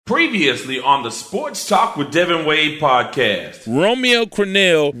Previously on the Sports Talk with Devin Wade podcast. Romeo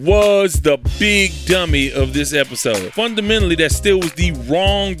Crennel was the big dummy of this episode. Fundamentally, that still was the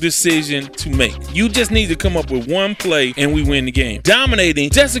wrong decision to make. You just need to come up with one play and we win the game. Dominating,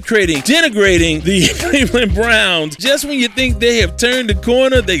 desecrating, denigrating the Cleveland Browns. Just when you think they have turned the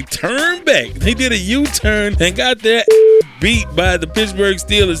corner, they turn back. They did a U-turn and got their beat by the Pittsburgh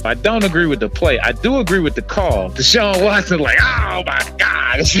Steelers. I don't agree with the play. I do agree with the call. Deshaun Watson, oh my God.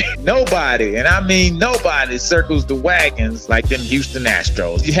 Nobody, and I mean nobody, circles the wagons like them Houston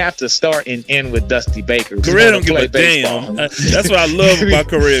Astros. You have to start and end with Dusty Baker. Correa don't give a damn. That's what I love about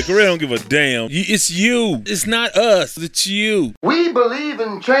Correa. Correa don't give a damn. It's you. It's not us. It's you. We believe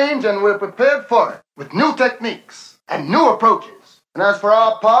in change and we're prepared for it with new techniques and new approaches. And as for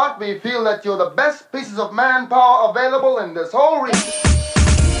our part, we feel that you're the best pieces of manpower available in this whole region.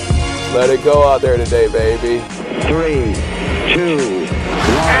 Let it go out there today, baby. 3, 2, 1.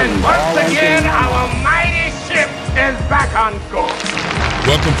 And once again, our mighty ship is back on course.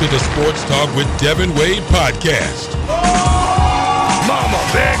 Welcome to the Sports Talk with Devin Wade podcast. Oh! Mama,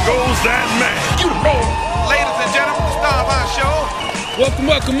 there goes that man. You know, ladies and gentlemen, the star of our show.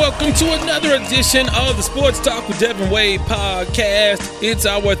 Welcome to another edition of the Sports Talk with Devin Wade podcast. It's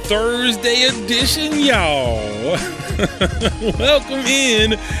our Thursday edition, y'all. Welcome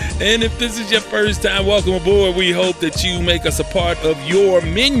in. And if this is your first time, welcome aboard. We hope that you make us a part of your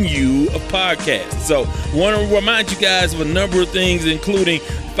menu of podcasts. So, want to remind you guys of a number of things, including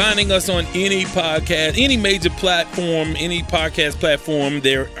finding us on any podcast, any major platform, any podcast platform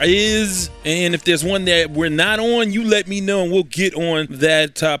there is. And if there's one that we're not on, you let me know and we'll get on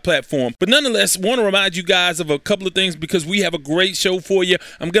that platform. But nonetheless, want to remind you guys of a couple of things because we have a great show for you.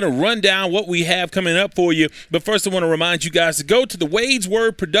 I'm going to run down what we have coming up for you. But first, I want to remind you guys to go to the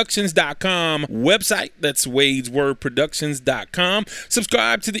wadeswordproductions.com website. That's wadeswordproductions.com.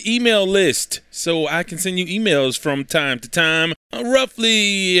 Subscribe to the email list so I can send you emails from time to time,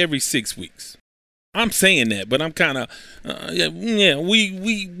 roughly every 6 weeks. I'm saying that, but I'm kind of,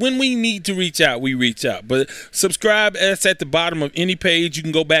 we when we need to reach out, we reach out. But subscribe, that's at the bottom of any page. You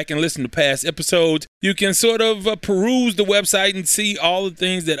can go back and listen to past episodes. You can sort of peruse the website and see all the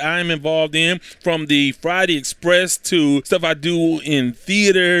things that I'm involved in, from the Friday Express to stuff I do in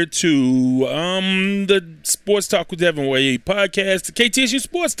theater to the Sports Talk with Devin Wade podcast to KTSU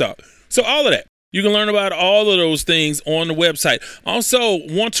Sports Talk. So all of that. You can learn about all of those things on the website. Also,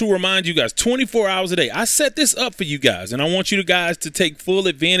 want to remind you guys, 24 hours a day. I set this up for you guys, and I want you guys to take full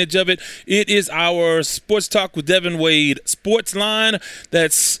advantage of it. It is our Sports Talk with Devin Wade sports line.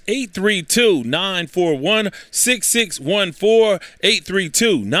 That's 832-941-6614,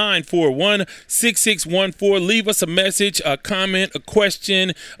 832-941-6614. Leave us a message, a comment, a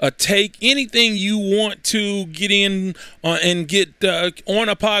question, a take, anything you want to get in and get on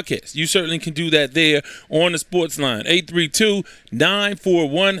a podcast. You certainly can do that there on the sports line,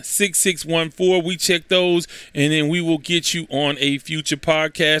 832-941-6614. We check those, and then we will get you on a future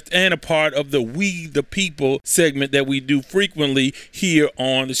podcast and a part of the We the People segment that we do frequently here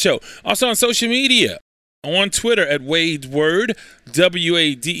on the show. Also on social media, on Twitter at Wade's Word,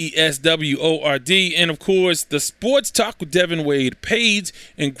 WADESWORD, and of course the Sports Talk with Devin Wade page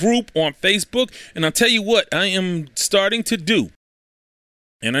and group on Facebook. And I'll tell you what I am starting to do,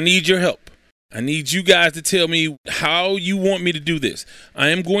 and I need your help. I need you guys to tell me how you want me to do this. I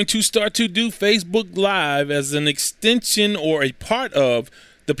am going to start to do Facebook Live as an extension or a part of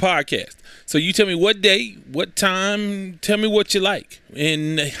the podcast. So you tell me what day, what time, tell me what you like,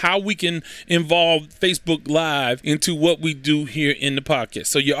 and how we can involve Facebook Live into what we do here in the podcast.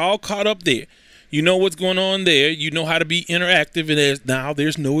 So you're all caught up there. You know what's going on there. You know how to be interactive, and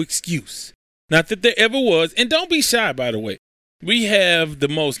there's no excuse. Not that there ever was. And don't be shy, by the way. We have the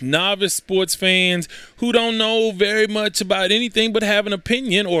most novice sports fans who don't know very much about anything but have an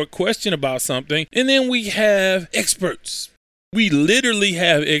opinion or a question about something. And then we have experts. We literally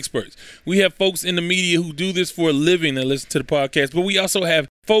have experts. We have folks in the media who do this for a living that listen to the podcast. But we also have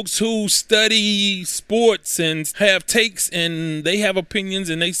folks who study sports and have takes, and they have opinions,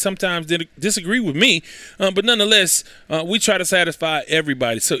 and they sometimes disagree with me. But nonetheless, we try to satisfy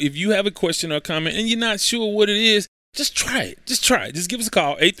everybody. So if you have a question or comment and you're not sure what it is, just try it. Just give us a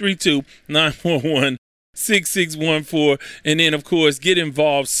call, 832-941-6614. And then, of course, get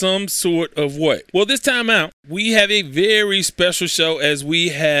involved some sort of way. Well, this time out, we have a very special show as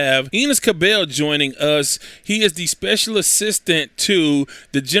we have Enos Cabell joining us. He is the special assistant to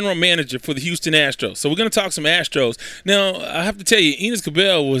the general manager for the Houston Astros. So we're going to talk some Astros. Now, I have to tell you, Enos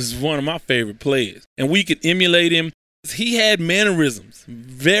Cabell was one of my favorite players, and we could emulate him. He had mannerisms,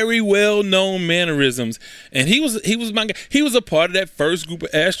 very well-known mannerisms, and he was my guy. He was a part of that first group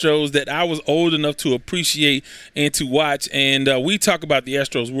of Astros that I was old enough to appreciate and to watch. And we talk about the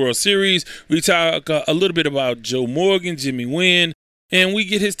Astros World Series. We talk a little bit about Joe Morgan, Jimmy Wynn, and we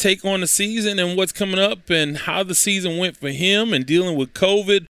get his take on the season and what's coming up and how the season went for him and dealing with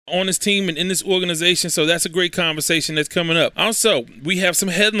COVID on his team and in this organization. So that's a great conversation that's coming up. Also, we have some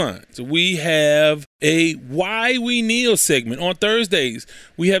headlines. We have a Why We Kneel segment on Thursdays.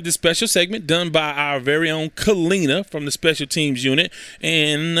 We have this special segment done by our very own Kalina from the Special Teams Unit,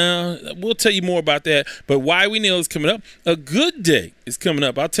 and we'll tell you more about that. But Why We Kneel is coming up. A Good Day is coming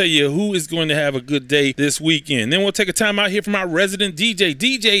up. I'll tell you who is going to have a good day this weekend. Then we'll take a time out here from our resident DJ,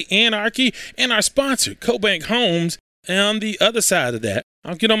 DJ Anarchy, and our sponsor, CoBank Homes. And on the other side of that,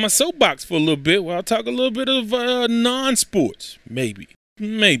 I'll get on my soapbox for a little bit where I'll talk a little bit of non-sports. Maybe.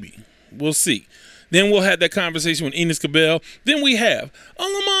 We'll see. Then we'll have that conversation with Enos Cabell. Then we have a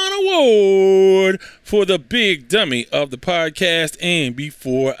Lamont Award for the big dummy of the podcast. And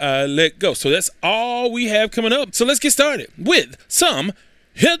before I let go. So that's all we have coming up. So let's get started with some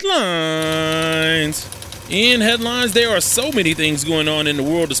headlines. In headlines, there are so many things going on in the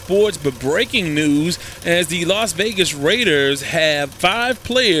world of sports, but breaking news as the Las Vegas Raiders have 5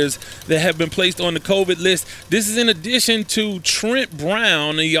 players that have been placed on the COVID list. This is in addition to Trent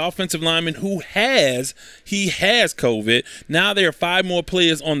Brown, the offensive lineman who has COVID. Now there are 5 more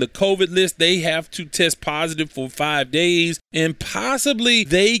players on the COVID list. They have to test positive for 5 days, and possibly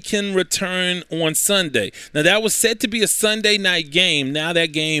they can return on Sunday. Now that was set to be a Sunday night game. Now that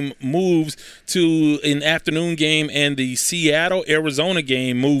game moves to an afternoon game, and the Seattle-Arizona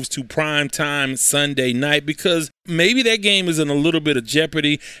game moves to prime time Sunday night because maybe that game is in a little bit of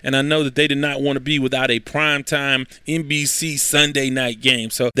jeopardy, and I know that they did not want to be without a primetime NBC Sunday night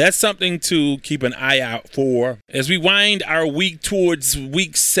game. So that's something to keep an eye out for as we wind our week towards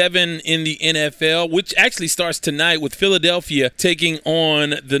week 7 in the NFL, which actually starts tonight with Philadelphia taking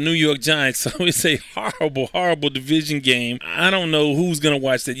on the New York Giants. So it's a horrible division game. I don't know who's going to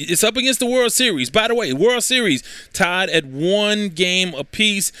watch that. It's up against the World Series. By the way, World Series tied at 1 game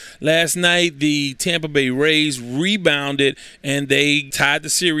apiece. Last night, the Tampa Bay Rays rebounded and they tied the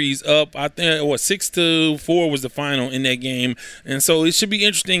series up. I think 6-4 was the final in that game, and so it should be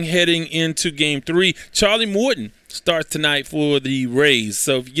interesting heading into game 3. Charlie Morton starts tonight for the Rays,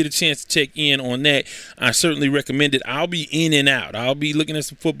 so if you get a chance to check in on that, I certainly recommend it. I'll be in and out. I'll be looking at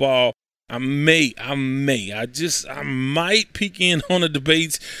some football. I might peek in on the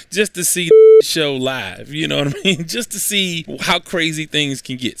debates just to see the show live, you know what I mean? Just to see how crazy things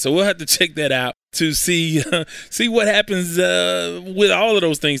can get. So we'll have to check that out to see what happens with all of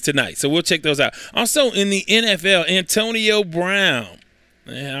those things tonight. So we'll check those out. Also in the NFL, Antonio Brown.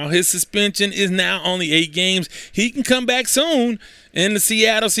 Now his suspension is now only 8 games. He can come back soon. And the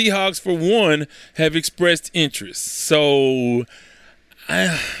Seattle Seahawks, for one, have expressed interest. So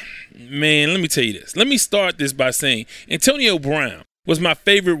man, let me tell you this. Let me start this by saying Antonio Brown was my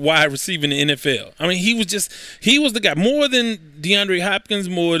favorite wide receiver in the NFL. I mean, he was the guy. More than DeAndre Hopkins,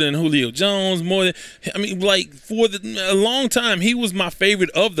 more than Julio Jones, for a long time, he was my favorite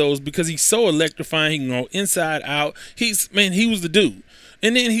of those because he's so electrifying. He can go inside out. He was the dude.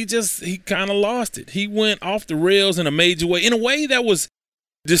 And then he kind of lost it. He went off the rails in a major way, in a way that was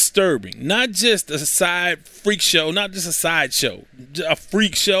disturbing. Not just a freak show, not just a sideshow, a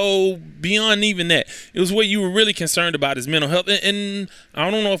freak show beyond even that. It was what you were really concerned about his mental health. And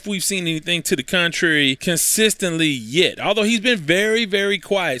I don't know if we've seen anything to the contrary consistently yet, although he's been very, very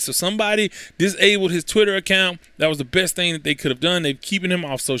quiet. So somebody disabled his Twitter account. That was the best thing that they could have done. They've keeping him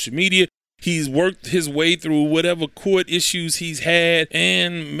off social media. He's worked his way through whatever court issues he's had,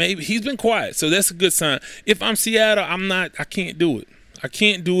 and maybe he's been quiet. So that's a good sign. If I'm Seattle, I can't do it. I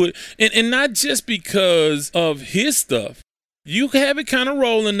can't do it. And not just because of his stuff. You have it kind of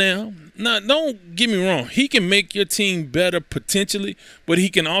rolling now. Now, don't get me wrong. He can make your team better potentially, but he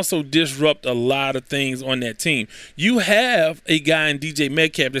can also disrupt a lot of things on that team. You have a guy in DJ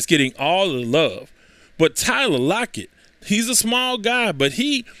Metcalf that's getting all the love, but Tyler Lockett, he's a small guy, but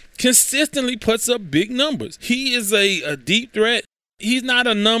he consistently puts up big numbers. He is a deep threat. He's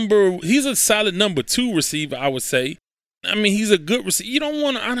a solid number 2 receiver, I would say. I mean, he's a good receiver. You don't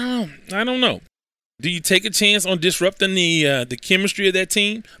want to, I don't know. Do you take a chance on disrupting the chemistry of that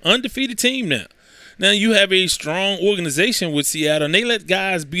team? Undefeated team now. Now you have a strong organization with Seattle, and they let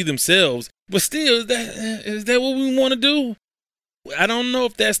guys be themselves. But still, is that what we want to do? I don't know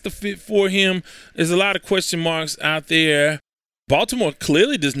if that's the fit for him. There's a lot of question marks out there. Baltimore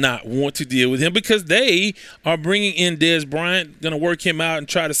clearly does not want to deal with him because they are bringing in Dez Bryant, going to work him out and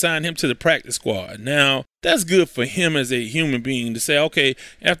try to sign him to the practice squad. Now, that's good for him as a human being to say, okay,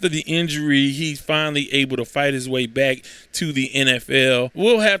 after the injury, he's finally able to fight his way back to the NFL.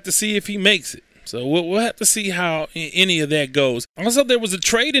 We'll have to see if he makes it. So we'll have to see how any of that goes. Also, there was a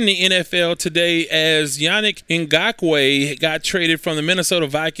trade in the NFL today as Yannick Ngakoue got traded from the Minnesota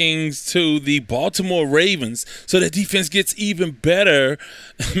Vikings to the Baltimore Ravens. So the defense gets even better.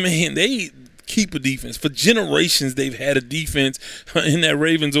 Man, they keep a defense. For generations, they've had a defense in that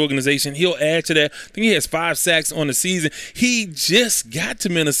Ravens organization. He'll add to that. I think he has 5 sacks on the season. He just got to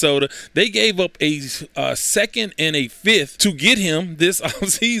Minnesota. They gave up a second and a fifth to get him this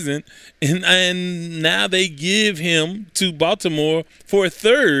offseason, and now they give him to Baltimore for a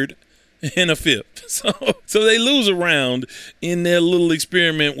third and a fifth. So they lose a round in their little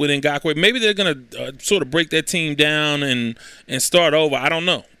experiment with Ngakoue. Maybe they're going to sort of break that team down and start over. I don't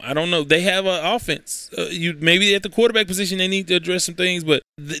know. They have an offense. Maybe at the quarterback position they need to address some things, but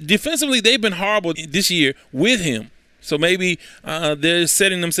defensively they've been horrible this year with him. So maybe they're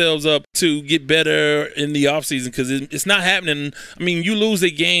setting themselves up to get better in the offseason because it's not happening. I mean, you lose a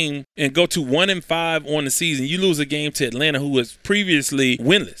game and go to 1-5 on the season. You lose a game to Atlanta, who was previously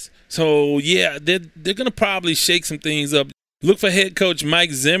winless. So, yeah, they're going to probably shake some things up. Look for head coach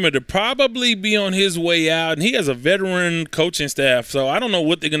Mike Zimmer to probably be on his way out. And he has a veteran coaching staff, so I don't know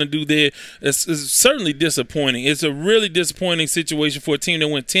what they're going to do there. It's certainly disappointing. It's a really disappointing situation for a team that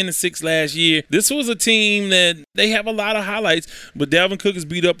went 10-6 last year. This was a team that they have a lot of highlights, but Dalvin Cook is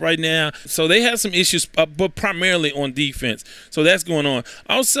beat up right now. So they have some issues, but primarily on defense. So that's going on.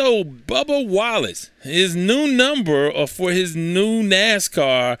 Also, Bubba Wallace, his new number for his new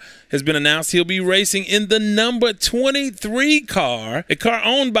NASCAR has been announced. He'll be racing in the number 23 car, a car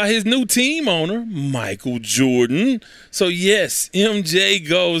owned by his new team owner, Michael Jordan. So, yes, MJ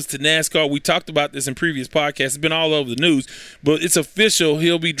goes to NASCAR. We talked about this in previous podcasts. It's been all over the news, but it's official.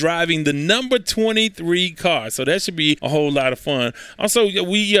 He'll be driving the number 23 car. So that should be a whole lot of fun. Also,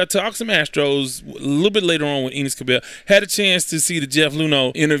 we talked some Astros a little bit later on with Enos Cabell. Had a chance to see the Jeff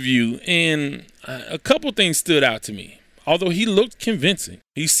Luhnow interview, and a couple things stood out to me. Although he looked convincing.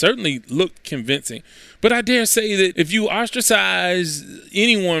 He certainly looked convincing. But I dare say that if you ostracize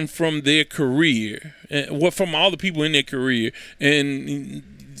anyone from their career, from all the people in their career, and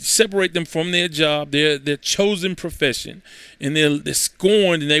separate them from their job, their chosen profession, and they're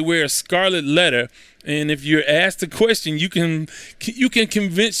scorned and they wear a scarlet letter, and if you're asked a question, you can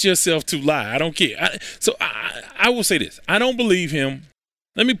convince yourself to lie. I don't care. So I will say this. I don't believe him.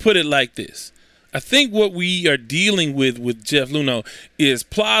 Let me put it like this. I think what we are dealing with Jeff Luhnow is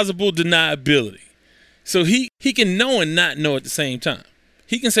plausible deniability. So he can know and not know at the same time.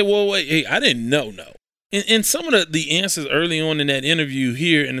 He can say, well, wait, hey, I didn't know. And some of the answers early on in that interview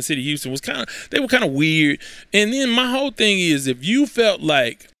here in the city of Houston they were kind of weird. And then my whole thing is, if you felt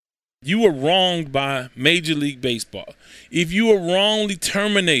like you were wronged by Major League Baseball, if you were wrongly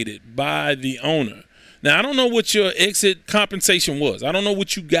terminated by the owner, now, I don't know what your exit compensation was. I don't know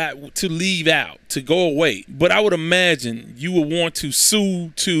what you got to leave out, to go away. But I would imagine you would want to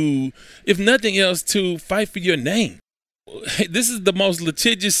sue to, if nothing else, to fight for your name. This is the most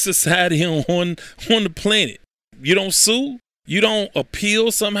litigious society on the planet. You don't sue. You don't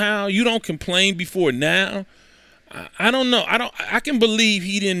appeal somehow. You don't complain before now. I don't know. I can believe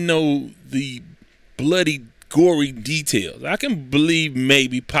he didn't know the bloody, gory details. I can believe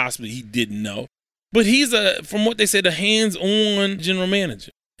maybe, possibly he didn't know. But he's from what they said, a hands-on general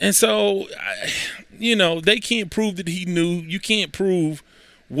manager. And so, they can't prove that he knew. You can't prove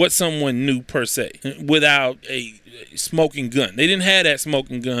what someone knew per se without a smoking gun. They didn't have that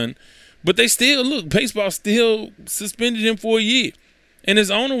smoking gun, but baseball still suspended him for a year. And his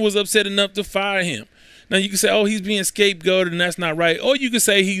owner was upset enough to fire him. Now, you can say, oh, he's being scapegoated and that's not right. Or you can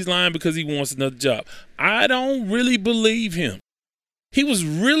say he's lying because he wants another job. I don't really believe him. He was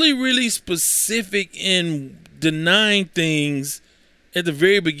really, really specific in denying things at the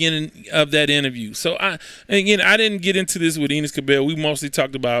very beginning of that interview. So, I didn't get into this with Enos Cabell. We mostly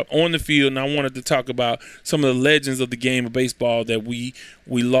talked about on the field, and I wanted to talk about some of the legends of the game of baseball that we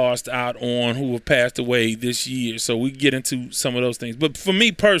lost out on, who have passed away this year. So we get into some of those things. But for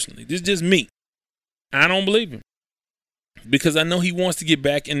me personally, this is just me. I don't believe him, because I know he wants to get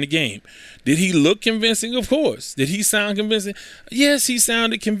back in the game. Did he look convincing? Of course. Did he sound convincing? Yes, he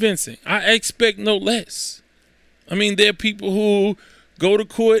sounded convincing. I expect no less. I mean, there are people who go to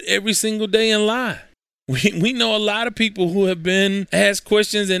court every single day and lie. We know a lot of people who have been asked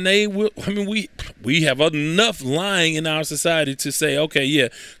questions, and we have enough lying in our society to say, okay, yeah,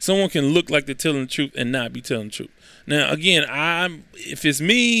 someone can look like they're telling the truth and not be telling the truth. Now, again, if it's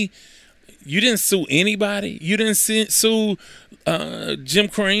me, you didn't sue anybody. You didn't sue Jim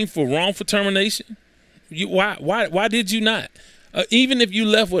Crane for wrongful termination. Why did you not? Even if you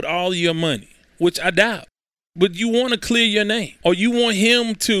left with all your money, which I doubt, but you want to clear your name, or you want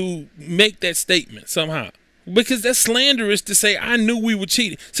him to make that statement somehow. Because that's slanderous to say, I knew we were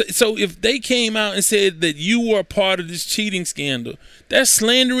cheating. So if they came out and said that you were a part of this cheating scandal, that's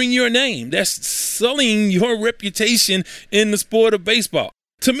slandering your name. That's sullying your reputation in the sport of baseball.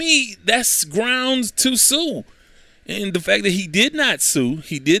 To me, that's grounds to sue. And the fact that he did not sue,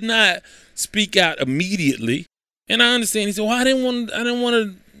 he did not speak out immediately. And I understand. He said, well, I didn't want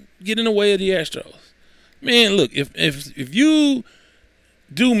to get in the way of the Astros. Man, look, if you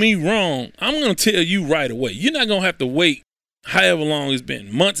do me wrong, I'm going to tell you right away. You're not going to have to wait however long it's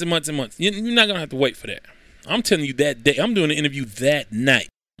been, months and months and months. You're not going to have to wait for that. I'm telling you that day. I'm doing the interview that night.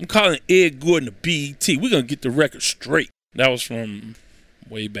 I'm calling Ed Gordon to BET. We're going to get the record straight. That was from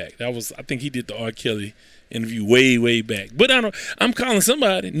way back. I think he did the R. Kelly interview way back. But I'm calling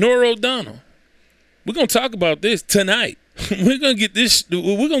somebody, Norah O'Donnell. We're going to talk about this tonight. We're going to get this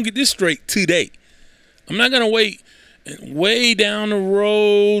straight today. I'm not going to wait way down the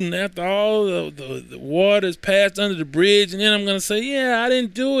road, and after all the water's passed under the bridge, and then I'm going to say, yeah, I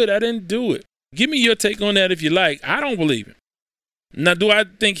didn't do it. Give me your take on that if you like. I don't believe it. Now, do I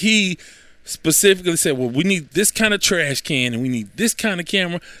think he specifically said, well, we need this kind of trash can and we need this kind of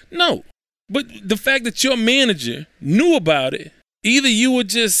camera? No. But the fact that your manager knew about it, either you were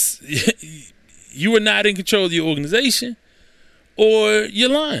just, you were not in control of your organization, or you're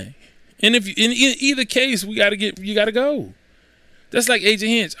lying. And if in either case, you got to go. That's like Agent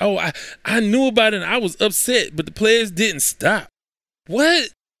Hinch. Oh, I knew about it and I was upset, but the players didn't stop. What?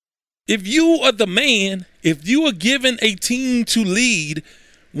 If you are the man, if you are given a team to lead,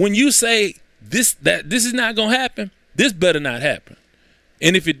 when you say this is not going to happen, this better not happen.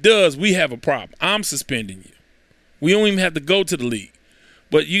 And if it does, we have a problem. I'm suspending you. We don't even have to go to the league.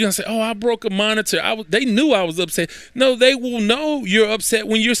 But you're going to say, oh, I broke a monitor. They knew I was upset. No, they will know you're upset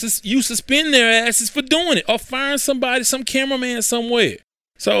when you suspend their asses for doing it, or firing somebody, some cameraman somewhere.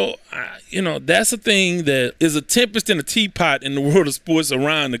 So, that's a thing that is a tempest in a teapot in the world of sports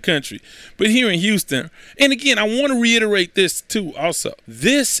around the country. But here in Houston, and again, I want to reiterate this too also.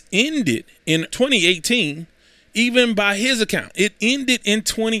 This ended in 2018, even by his account. It ended in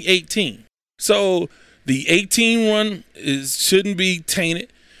 2018. So the 18 run shouldn't be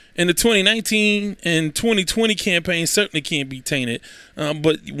tainted. And the 2019 and 2020 campaign certainly can't be tainted.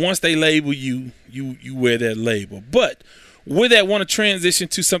 But once they label you wear that label. But with that, I want to transition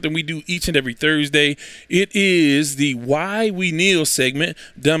to something we do each and every Thursday. It is the Why We Kneel segment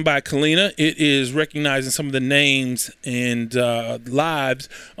done by Kalina. It is recognizing some of the names and lives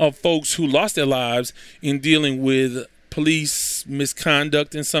of folks who lost their lives in dealing with police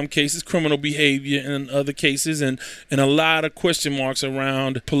misconduct in some cases, criminal behavior in other cases, and a lot of question marks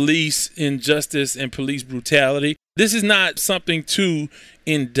around police injustice and police brutality. This is not something to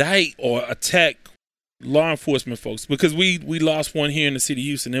indict or attack law enforcement folks, because we lost one here in the city of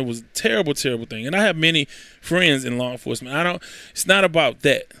Houston. It was a terrible thing. And I have many friends in law enforcement. It's not about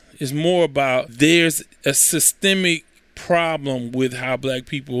that. It's more about there's a systemic problem with how black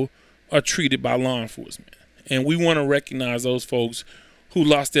people are treated by law enforcement. And we want to recognize those folks who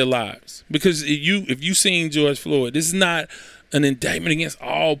lost their lives. Because if you seen George Floyd, this is not an indictment against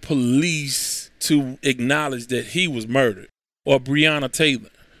all police to acknowledge that he was murdered, or Breonna Taylor,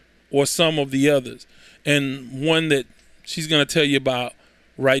 or some of the others. And one that she's going to tell you about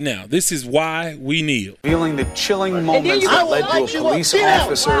right now. This is Why We Kneel. Revealing the chilling moments that led to a police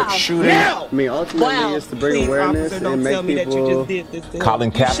officer shooting. I mean, ultimately, it's to bring awareness and make people.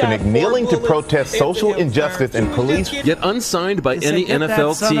 Colin Kaepernick kneeling to protest social injustice and police. Yet unsigned by any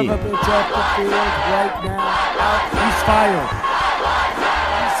NFL team. Right now. He's fired.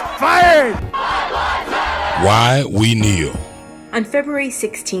 He's fired. Why We Kneel. On February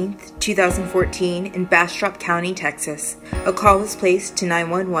 16, 2014, in Bastrop County, Texas, a call was placed to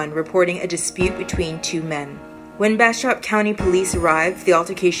 911 reporting a dispute between two men. When Bastrop County police arrived, the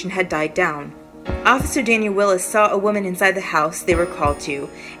altercation had died down. Officer Daniel Willis saw a woman inside the house they were called to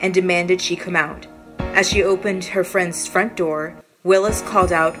and demanded she come out. As she opened her friend's front door, Willis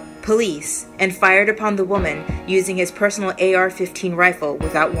called out, "Police," and fired upon the woman using his personal AR-15 rifle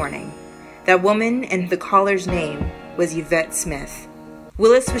without warning. That woman and the caller's name was Yvette Smith.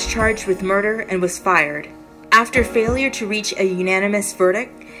 Willis was charged with murder and was fired. After failure to reach a unanimous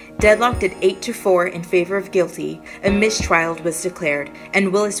verdict, deadlocked at 8-4 in favor of guilty, a mistrial was declared,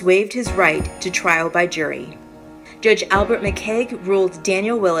 and Willis waived his right to trial by jury. Judge Albert McCaig ruled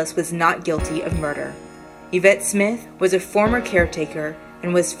Daniel Willis was not guilty of murder. Yvette Smith was a former caretaker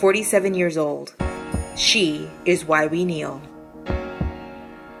and was 47 years old. She is why we kneel.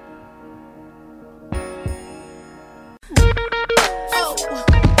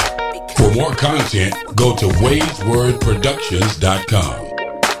 For more content, go to wadeswordproductions.com.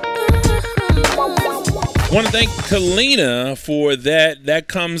 I want to thank Kalina for that. That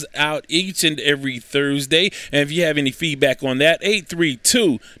comes out each and every Thursday. And if you have any feedback on that,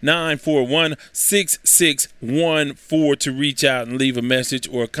 832-941-6614 to reach out and leave a message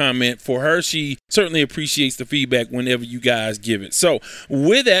or a comment for her. She certainly appreciates the feedback whenever you guys give it. So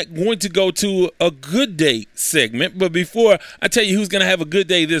with that, going to go to a good day segment. But before I tell you who's going to have a good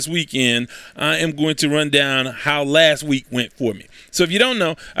day this weekend, I am going to run down how last week went for me. So if you don't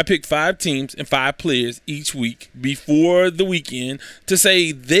know, I picked 5 teams and 5 players each week before the weekend to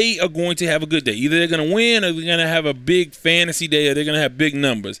say they are going to have a good day. Either they're going to win or they're going to have a big fantasy day or they're going to have big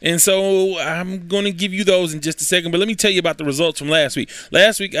numbers. And so I'm going to give you those in just a second. But let me tell you about the results from last week.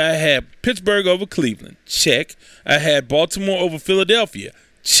 Last week I had Pittsburgh over Cleveland. Check. I had Baltimore over Philadelphia.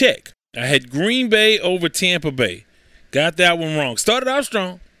 Check. I had Green Bay over Tampa Bay. Got that one wrong. Started out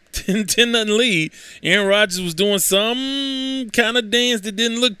strong. 10-0 lead. Aaron Rodgers was doing some kind of dance that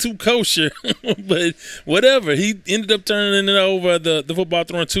didn't look too kosher, but whatever. He ended up turning it over the football,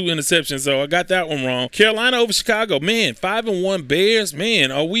 throwing 2 interceptions, so I got that one wrong. Carolina over Chicago. Man, 5-1 Bears. Man,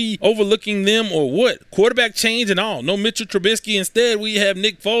 are we overlooking them or what? Quarterback change and all. No Mitchell Trubisky. Instead, we have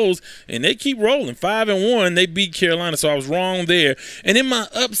Nick Foles, and they keep rolling. 5-1. They beat Carolina, so I was wrong there. And in my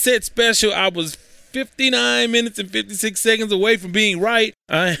upset special, I was 59 minutes and 56 seconds away from being right.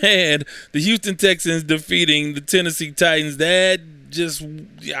 I had the Houston Texans defeating the Tennessee Titans. That just,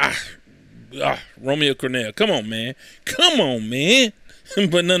 Romeo Cornell. Come on, man.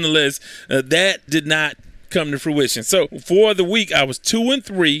 But nonetheless, that did not come to fruition. So for the week, I was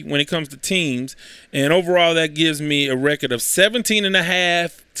 2-3 when it comes to teams, and overall that gives me a record of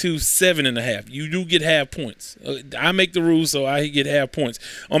 17.5 to 7.5. You do get half points. I make the rules, so I get half points.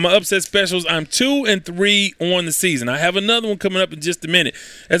 On my upset specials, I'm 2-3 on the season. I have another one coming up in just a minute.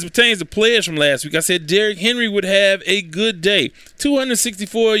 As it pertains to players from last week, I said Derrick Henry would have a good day.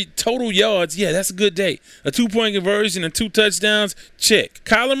 264 total yards. Yeah, that's a good day. A 2-point conversion and 2 touchdowns. Check.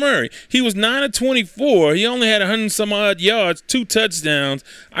 Kyler Murray, he was 9-24. He only had 100-some-odd yards, 2 touchdowns.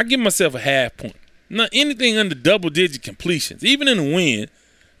 I give myself a half point. Not anything under double-digit completions, even in a win.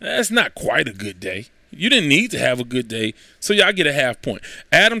 That's not quite a good day. You didn't need to have a good day, so y'all get a half point.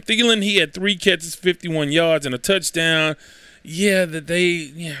 Adam Thielen, he had 3 catches, 51 yards, and a touchdown.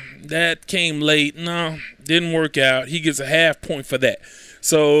 That came late. No, didn't work out. He gets a half point for that.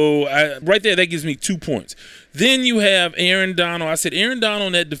 So right there, that gives me 2 points. Then you have Aaron Donald. I said Aaron Donald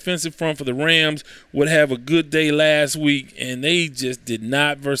on that defensive front for the Rams would have a good day last week, and they just did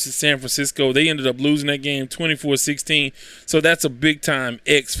not versus San Francisco. They ended up losing that game 24-16. So that's a big-time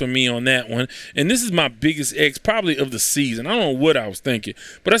X for me on that one. And this is my biggest X probably of the season. I don't know what I was thinking.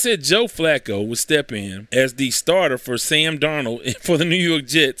 But I said Joe Flacco would step in as the starter for Sam Darnold for the New York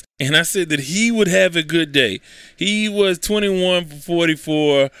Jets. And I said that he would have a good day. He was 21 for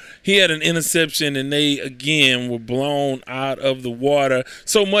 44. He had an interception, and they, again, were blown out of the water.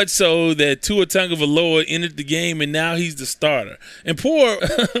 So much so that Tua Tagovailoa entered the game, and now he's the starter. And poor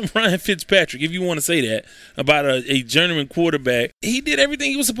Ryan Fitzpatrick, if you want to say that, about a journeyman quarterback, he did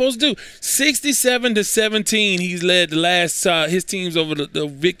everything he was supposed to do. 67-17, he's led the last his teams over to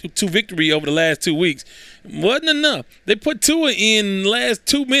victory over the last 2 weeks. Wasn't enough. They put Tua in the last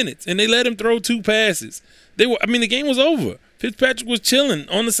 2 minutes, and they let him throw 2 passes. The game was over. Fitzpatrick was chilling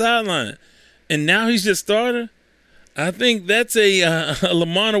on the sideline, and now he's just starter. I think that's a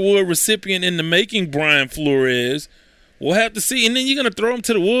Lamar Award recipient in the making, Brian Flores. We'll have to see. And then you're going to throw him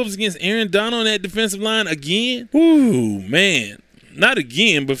to the Wolves against Aaron Donald on that defensive line again? Ooh, man. Not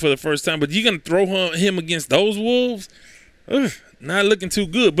again, but for the first time. But you're going to throw him against those Wolves? Ugh, not looking too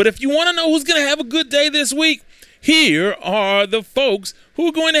good. But if you want to know who's going to have a good day this week, here are the folks who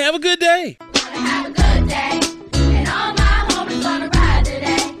are going to have a good day. Have a good day, and all my homies gonna ride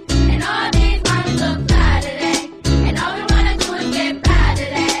today, and all these mommies look fly today, and all we wanna do is get by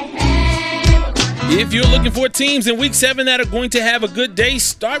today. Hey, if you're looking for teams in Week 7 that are going to have a good day,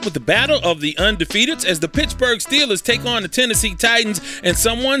 start with the battle of the undefeateds as the Pittsburgh Steelers take on the Tennessee Titans, and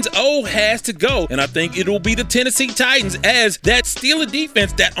someone's O has to go, and I think it will be the Tennessee Titans, as that Steeler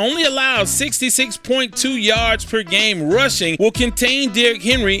defense that only allows 66.2 yards per game rushing will contain Derrick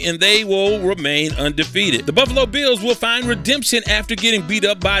Henry, and they will remain undefeated. The Buffalo Bills will find redemption after getting beat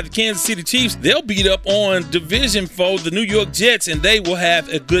up by the Kansas City Chiefs. They'll beat up on division foe, the New York Jets, and they will have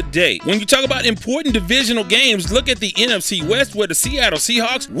a good day. When you talk about important important divisional games, look at the NFC West, where the Seattle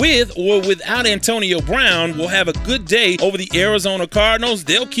Seahawks, with or without Antonio Brown, will have a good day over the Arizona Cardinals.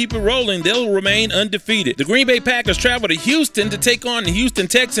 They'll keep it rolling. They'll remain undefeated. The Green Bay Packers travel to Houston to take on the Houston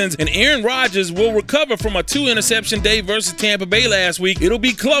Texans, and Aaron Rodgers will recover from a 2-interception day versus Tampa Bay last week. It'll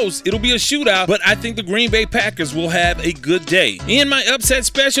be close. It'll be a shootout, but I think the Green Bay Packers will have a good day. In my upset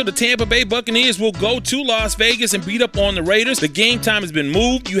special, the Tampa Bay Buccaneers will go to Las Vegas and beat up on the Raiders. The game time has been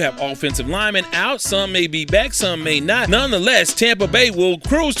moved. You have offensive linemen out. Some may be back, some may not. Nonetheless, Tampa Bay will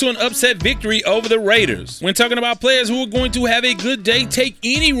cruise to an upset victory over the Raiders. When talking about players who are going to have a good day, take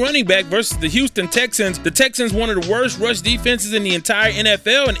any running back versus the Houston Texans. The Texans, one of the worst rush defenses in the entire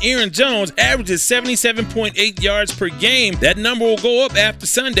NFL, and Aaron Jones averages 77.8 yards per game. That number will go up after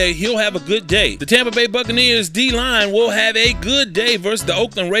Sunday. He'll have a good day. The Tampa Bay Buccaneers D-line will have a good day versus the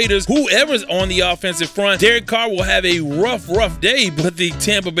Oakland Raiders. Whoever's on the offensive front, Derek Carr will have a rough day, but the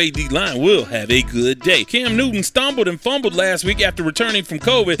Tampa Bay D-line will have a good day. Cam Newton stumbled and fumbled last week after returning from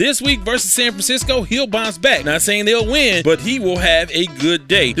COVID. This week versus San Francisco, he'll bounce back. Not saying they'll win, but he will have a good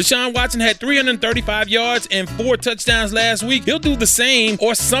day. Deshaun Watson had 335 yards and 4 touchdowns last week. He'll do the same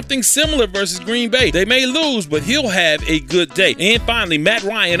or something similar versus Green Bay. They may lose, but he'll have a good day. And finally, Matt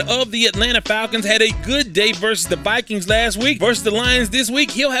Ryan of the Atlanta Falcons had a good day versus the Vikings last week. Versus the Lions this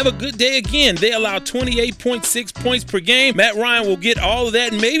week, he'll have a good day again. They allow 28.6 points per game. Matt Ryan will get all of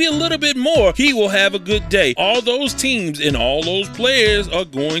that and maybe a little bit more. He will have a good day. All those teams and all those players are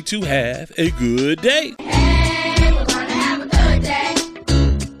going to have a good day. Hey, we're gonna have a good day.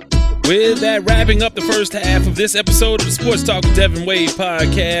 With that, wrapping up the first half of this episode of the Sports Talk with Devin Wade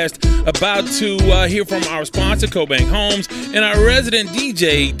podcast. About to hear from our sponsor, CoBank Homes, and our resident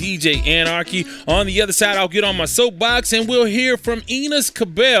DJ Anarchy. On the other side, I'll get on my soapbox, and we'll hear from Enos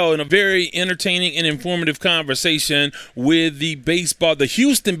Cabell in a very entertaining and informative conversation with the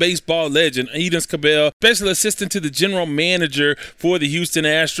Houston baseball legend, Enos Cabell, special assistant to the general manager for the Houston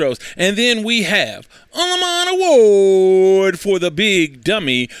Astros. And then we have a Lamont Award for the big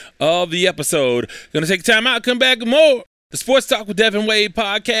dummy of the episode. Gonna take time out, come back with more. The Sports Talk with Devin Wade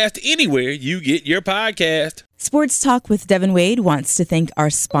podcast, anywhere you get your podcast. Sports Talk with Devin Wade wants to thank our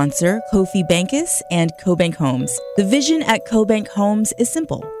sponsor, Kofi Bankus and CoBank Homes. The vision at CoBank Homes is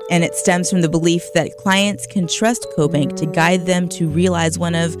simple, and it stems from the belief that clients can trust CoBank to guide them to realize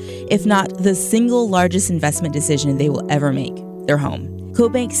one of, if not the single largest investment decision they will ever make, their home.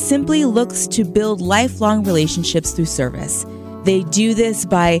 CoBank simply looks to build lifelong relationships through service. They do this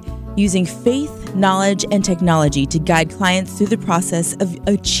by using faith, knowledge, and technology to guide clients through the process of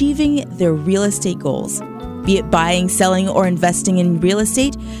achieving their real estate goals. Be it buying, selling, or investing in real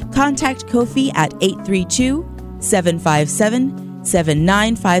estate, contact Kofi at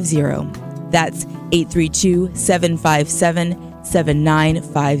 832-757-7950. That's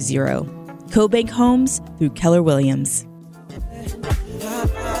 832-757-7950. CoBank Homes through Keller Williams.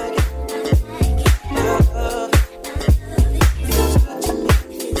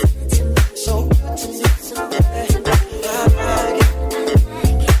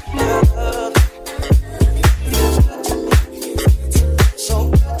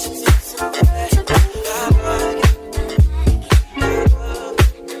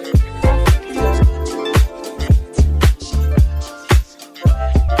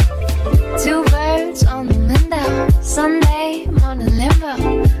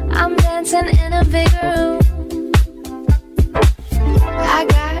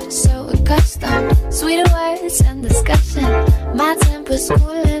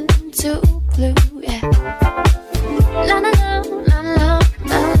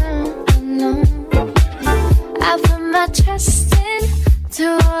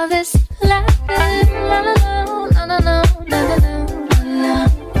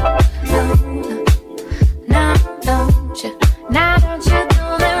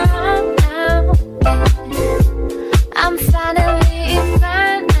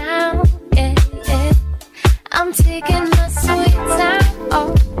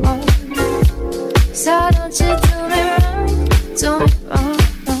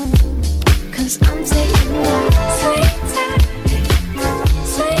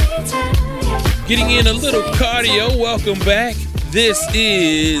 Getting in a little cardio. Welcome back. This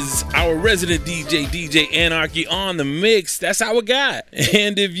is our resident DJ Anarchy on the mix. That's our guy.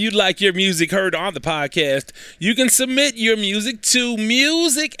 And if you'd like your music heard on the podcast, you can submit your music to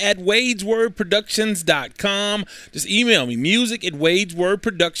music@wadeswordproductions.com. Just email me,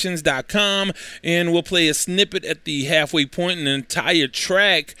 music@wadeswordproductions.com, and we'll play a snippet at the halfway point, an entire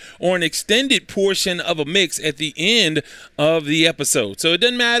track, or an extended portion of a mix at the end of the episode. So it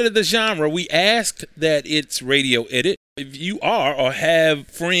doesn't matter the genre. We ask that it's radio edit. if you are or have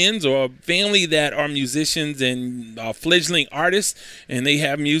friends or family that are musicians and fledgling artists and they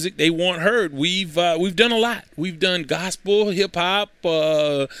have music they want heard, we've done a lot. We've done gospel, hip hop,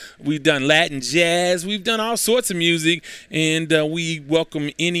 we've done Latin jazz, we've done all sorts of music, and we welcome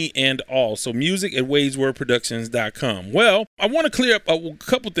any and all. So music at wadeswordproductions.com. Well, I want to clear up a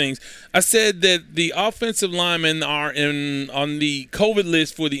couple things. I said that the offensive linemen are on the COVID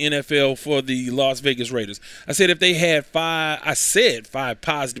list for the NFL for the Las Vegas Raiders. I said if they had 5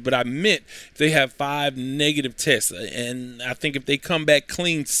 positive, but I meant if they have 5 negative tests. And I think if they come back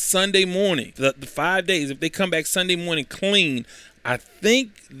clean Sunday morning, the 5 days, if they come back Sunday morning clean, I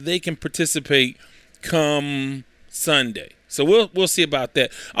think they can participate come Sunday. So we'll see about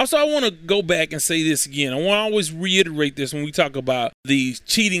that. Also, I want to go back and say this again. I want to always reiterate this when we talk about the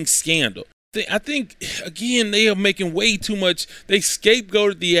cheating scandal. I think, again, they are making way too much. They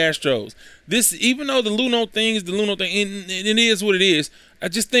scapegoated the Astros. This, even though the Luno thing, and it is what it is, I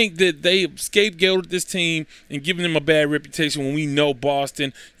just think that they scapegoated this team and given them a bad reputation when we know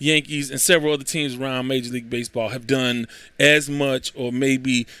Boston, Yankees, and several other teams around Major League Baseball have done as much or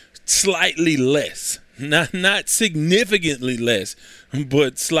maybe slightly less. Not significantly less,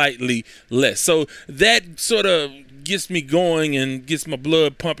 but slightly less. So that sort of gets me going and gets my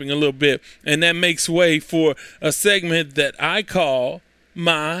blood pumping a little bit, and that makes way for a segment that I call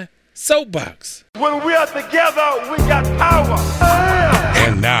my soapbox. When we are together, we got power.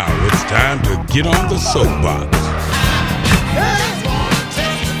 And now it's time to get on the soapbox.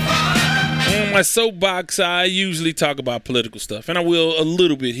 On my soapbox, I usually talk about political stuff, and I will a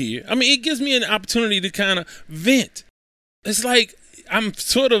little bit here. I mean, it gives me an opportunity to kind of vent. It's like I'm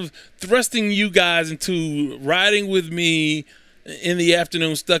sort of thrusting you guys into riding with me in the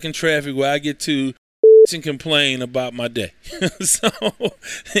afternoon stuck in traffic where I get to and complain about my day.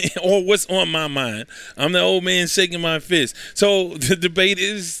 Or what's on my mind. I'm the old man shaking my fist. So the debate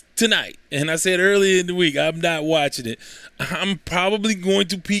is tonight. And I said earlier in the week, I'm not watching it. I'm probably going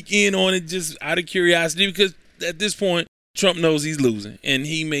to peek in on it just out of curiosity because at this point, Trump knows he's losing. And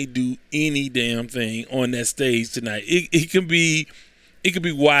he may do any damn thing on that stage tonight. It could be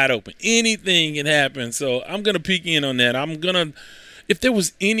wide open. Anything can happen. So I'm going to peek in on that. If there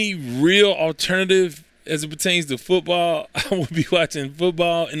was any real alternative as it pertains to football, I would be watching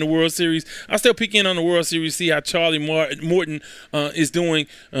football in the World Series. I'll still peek in on the World Series, see how Charlie Morton is doing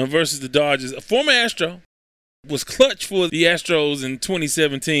versus the Dodgers. A former Astro, was clutch for the Astros in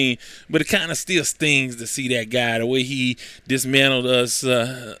 2017, but it kind of still stings to see that guy, the way he dismantled us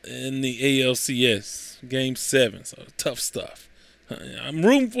in the ALCS Game 7. So tough stuff. I'm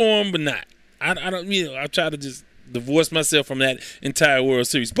rooting for him, but not. I don't. I try to just divorce myself from that entire World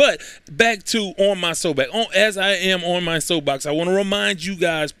Series. But back to on my soapbox. As I am on my soapbox, I want to remind you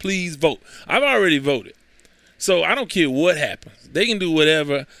guys, please vote. I've already voted, so I don't care what happens. They can do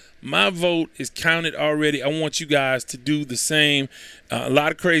whatever. My vote is counted already. I want you guys to do the same. A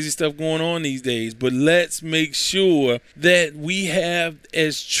lot of crazy stuff going on these days, but let's make sure that we have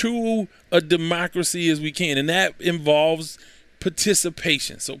as true a democracy as we can, and that involves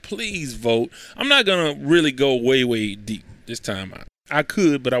participation. So please vote. I'm not going to really go way deep this time. I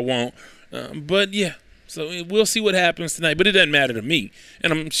could, but I won't. But yeah, so we'll see what happens tonight. But it doesn't matter to me.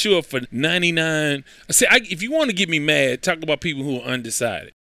 And I'm sure for 99, if you want to get me mad, talk about people who are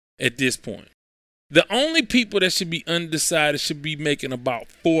undecided at this point. The only people that should be undecided should be making about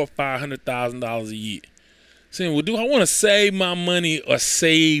 $400,000 or $500,000 a year. Saying, well, do I want to save my money or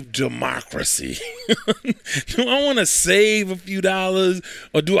save democracy? Do I want to save a few dollars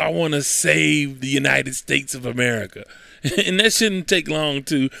or do I want to save the United States of America? And that shouldn't take long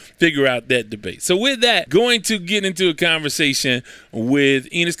to figure out that debate. So with that, going to get into a conversation with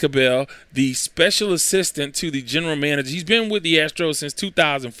Enos Cabell, the special assistant to the general manager. He's been with the Astros since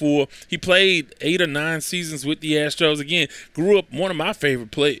 2004. He played 8 or 9 seasons with the Astros. Again, grew up one of my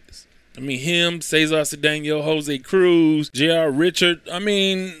favorite players. I mean, him, Cesar Cedeno, Jose Cruz, J.R. Richard. I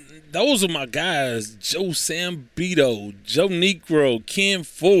mean, those are my guys. Joe Sambito, Joe Negro, Ken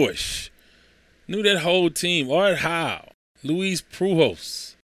Forsch. Knew that whole team. Art Howe, Luis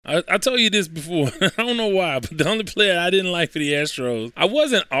Pujols. I told you this before. I don't know why, but the only player I didn't like for the Astros, I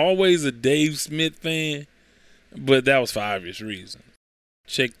wasn't always a Dave Smith fan, but that was for obvious reasons.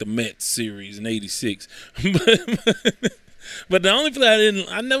 Check the Mets series in '86. But the only player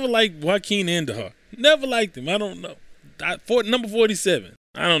I never liked Joaquin Andujar. Never liked him. I don't know. Number 47.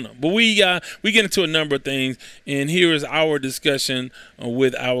 I don't know. But we get into a number of things, and here is our discussion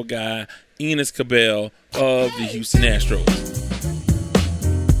with our guy, Enos Cabell of the Houston Astros.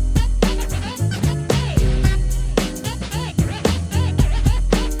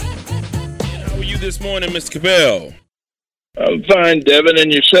 How are you this morning, Mr. Cabell? I'm fine, Devin,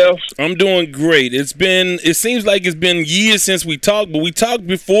 and yourself? I'm doing great. It seems like it's been years since we talked, but we talked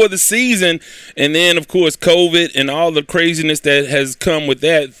before the season, and then, of course, COVID and all the craziness that has come with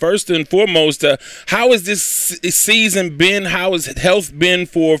that. First and foremost, how has this season been? How has health been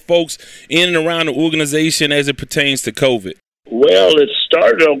for folks in and around the organization as it pertains to COVID? Well, it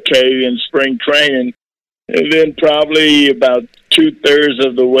started okay in spring training, and then probably about 2/3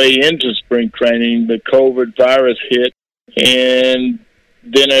 of the way into spring training, the COVID virus hit. And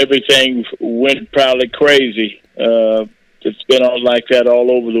then everything went probably crazy. It's been all like that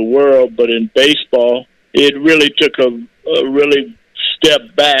all over the world, but in baseball, it really took a really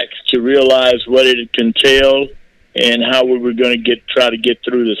step back to realize what it entailed and how we were going to try to get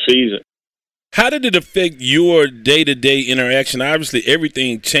through the season. How did it affect your day-to-day interaction? Obviously,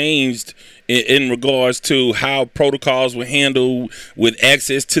 everything changed in regards to how protocols were handled with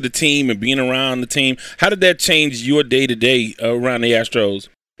access to the team and being around the team. How did that change your day-to-day around the Astros?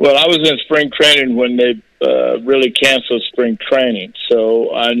 Well, I was in spring training when they really canceled spring training,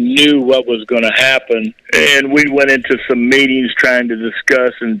 so I knew what was going to happen. And we went into some meetings trying to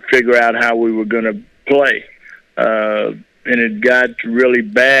discuss and figure out how we were going to play. And it got really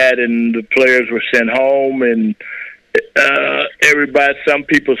bad, and the players were sent home, and some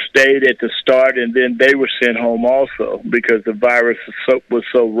people stayed at the start, and then they were sent home also because the virus was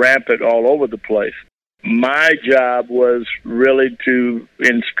so rampant all over the place. My job was really to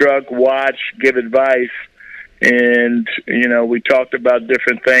instruct, watch, give advice, and, we talked about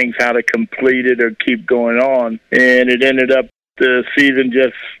different things, how to complete it or keep going on, and it ended up the season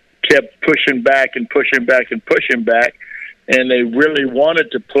just kept pushing back and pushing back and pushing back. And they really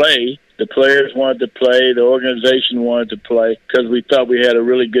wanted to play. The players wanted to play. The organization wanted to play because we thought we had a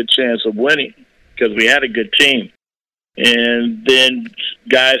really good chance of winning because we had a good team. And then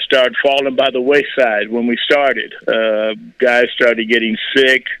guys started falling by the wayside when we started. Guys started getting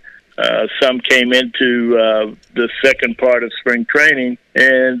sick. Some came into the second part of spring training,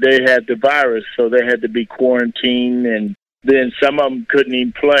 and they had the virus, so they had to be quarantined. And then some of them couldn't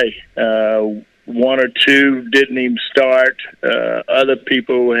even play. One or two didn't even start. Other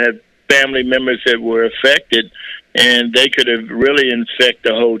people had family members that were affected, and they could have really infected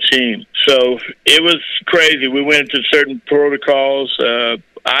the whole team. So it was crazy. We went into certain protocols.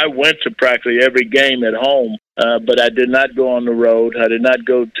 I went to practically every game at home, but I did not go on the road. I did not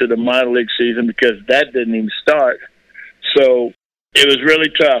go to the minor league season because that didn't even start. So it was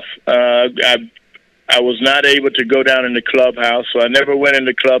really tough. I was not able to go down in the clubhouse, so I never went in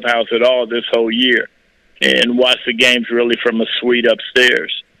the clubhouse at all this whole year and watched the games really from a suite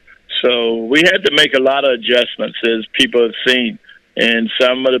upstairs. So we had to make a lot of adjustments, as people have seen, and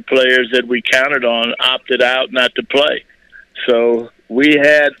some of the players that we counted on opted out not to play. So we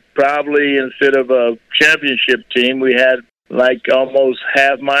had probably, instead of a championship team, we had like almost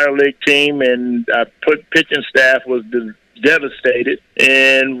half minor league team, and our pitching staff was devastated,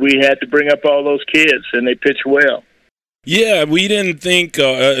 and we had to bring up all those kids, and they pitched well. Yeah, we didn't think,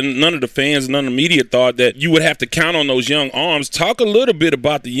 none of the fans, none of the media thought that you would have to count on those young arms. Talk a little bit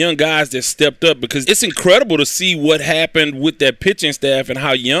about the young guys that stepped up, because it's incredible to see what happened with that pitching staff and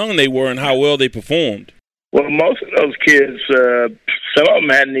how young they were and how well they performed. Well, most of those kids, some of them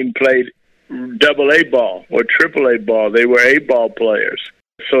hadn't even played AA ball or AAA ball. They were A-ball players.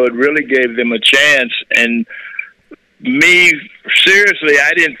 So it really gave them a chance, and me, seriously,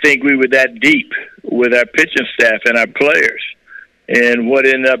 I didn't think we were that deep with our pitching staff and our players. And what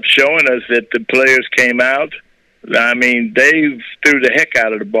ended up showing us that the players came out, I mean, they threw the heck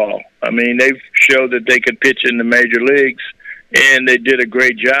out of the ball. I mean, they showed that they could pitch in the major leagues, and they did a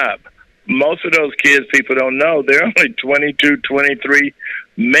great job. Most of those kids, people don't know, they're only 22, 23,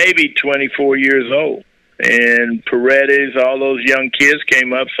 maybe 24 years old. And Paredes, all those young kids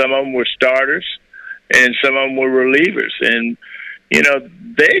came up. Some of them were starters, and some of them were relievers. And,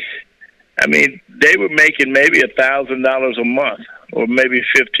 they were making maybe $1,000 a month or maybe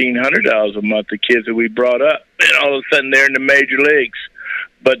 $1,500 a month, the kids that we brought up. And all of a sudden they're in the major leagues.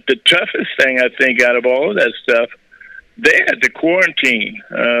 But the toughest thing, I think, out of all of that stuff, they had to quarantine.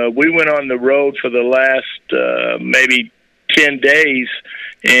 We went on the road for the last maybe 10 days,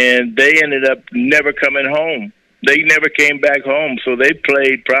 and they ended up never coming home. They never came back home. So they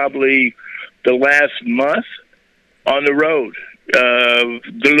played probably the last month on the road,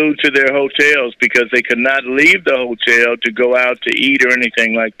 glued to their hotels because they could not leave the hotel to go out to eat or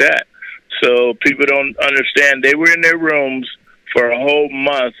anything like that. So people don't understand. They were in their rooms for a whole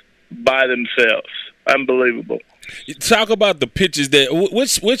month by themselves. Unbelievable. Talk about the pitches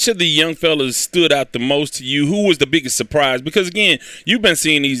which of the young fellas stood out the most to you? Who was the biggest surprise? Because, again, you've been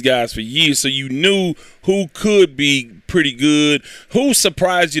seeing these guys for years, so you knew who could be pretty good. Who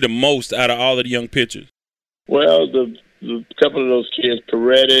surprised you the most out of all of the young pitchers? Well, the couple of those kids,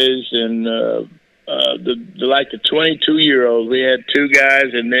 Paredes and the 22-year-olds. We had two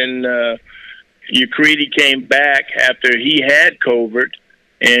guys, and then Ucridi came back after he had COVID,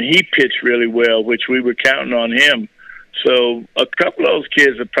 and he pitched really well, which we were counting on him. So a couple of those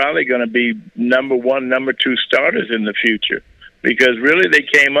kids are probably going to be number one, number two starters in the future, because really they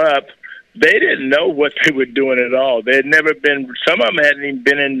came up. They didn't know what they were doing at all. They had never been. Some of them hadn't even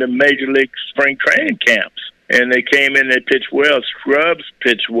been in the major league spring training camps, and they came in. They pitched well. Scrubs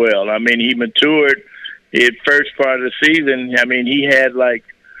pitched well. I mean, he matured. In first part of the season, I mean, he had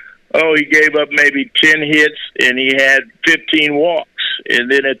he gave up maybe 10 hits and he had 15 walks. And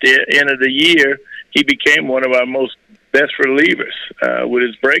then at the end of the year, he became one of our most best relievers with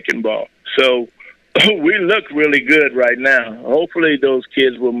his breaking ball. So we look really good right now. Hopefully those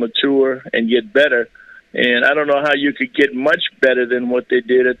kids will mature and get better. And I don't know how you could get much better than what they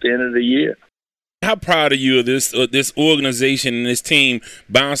did at the end of the year. How proud are you of this organization and this team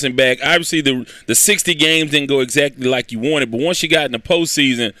bouncing back? Obviously, the 60 games didn't go exactly like you wanted, but once you got in the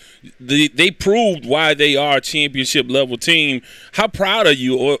postseason, they proved why they are a championship-level team. How proud are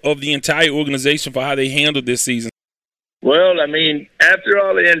you of the entire organization for how they handled this season? Well, I mean, after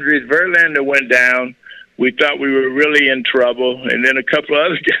all the injuries, Verlander went down. We thought we were really in trouble, and then a couple of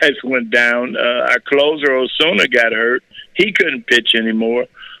other guys went down. Our closer, Osuna, got hurt. He couldn't pitch anymore.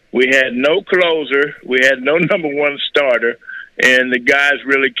 We had no closer. We had no number one starter. And the guys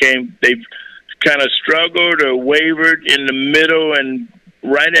really came. They kind of struggled or wavered in the middle and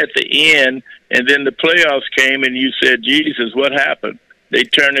right at the end. And then the playoffs came, and you said, Jesus, what happened? They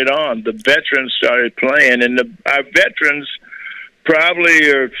turned it on. The veterans started playing. And our veterans probably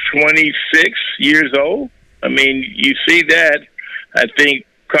are 26 years old. I mean, you see that. I think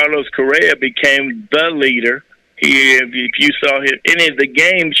Carlos Correa became the leader. If you saw any of the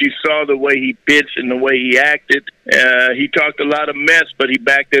games, you saw the way he pitched and the way he acted. He talked a lot of mess, but he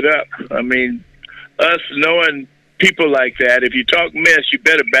backed it up. I mean, us knowing people like that, if you talk mess, you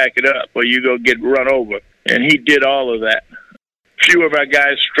better back it up or you go get run over. And he did all of that. Few of our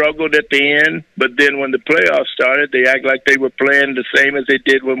guys struggled at the end, but then when the playoffs started, they act like they were playing the same as they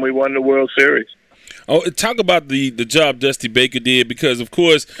did when we won the World Series. Oh, talk about the job Dusty Baker did, because, of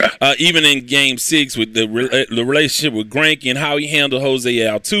course, even in Game 6 with the relationship with Greinke and how he handled Jose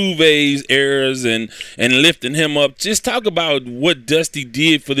Altuve's errors and lifting him up. Just talk about what Dusty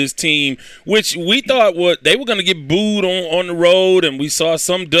did for this team, which we thought they were going to get booed on the road, and we saw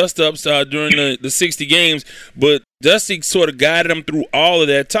some dust-ups during the 60 games, but Dusty sort of guided them through all of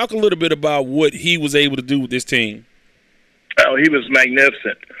that. Talk a little bit about what he was able to do with this team. Oh, he was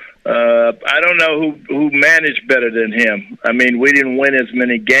magnificent. I don't know who managed better than him. I mean, we didn't win as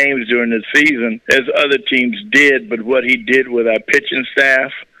many games during the season as other teams did, but what he did with our pitching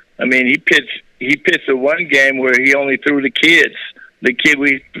staff, I mean, he pitched a one game where he only threw the kids. We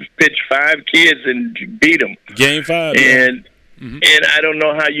pitched 5 kids and beat them. Game 5. And I don't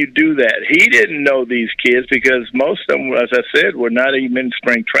know how you do that. He didn't know these kids because most of them, as I said, were not even in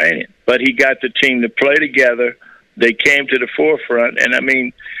spring training. But he got the team to play together. They came to the forefront. And, I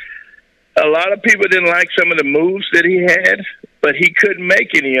mean, a lot of people didn't like some of the moves that he had, but he couldn't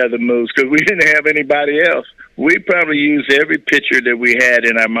make any other moves because we didn't have anybody else. We probably used every pitcher that we had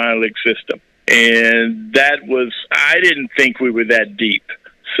in our minor league system. And I didn't think we were that deep.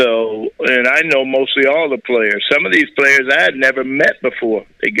 So, and I know mostly all the players. Some of these players I had never met before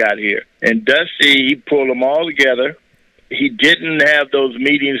they got here. And Dusty, he pulled them all together. He didn't have those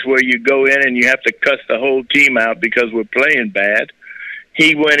meetings where you go in and you have to cuss the whole team out because we're playing bad.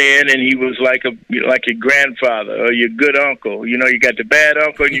 He went in and he was like a grandfather or your good uncle. You know, you got the bad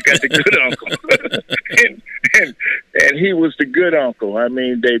uncle and you got the good uncle. and he was the good uncle. I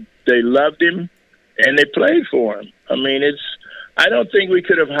mean, they loved him and they played for him. I mean, I don't think we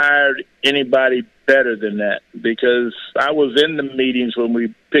could have hired anybody better than that because I was in the meetings when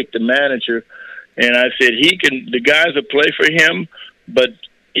we picked the manager and I said, the guys will play for him, but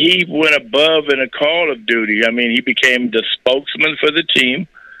he went above in a call of duty. I mean, he became the spokesman for the team,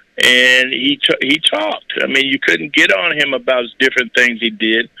 and he talked. I mean, you couldn't get on him about different things he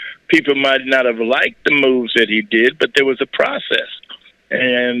did. People might not have liked the moves that he did, but there was a process.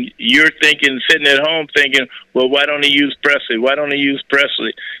 And you're sitting at home thinking, well, why don't he use Presley? Why don't he use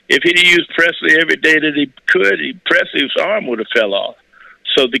Presley? If he'd used Presley every day that he could, Presley's arm would have fell off.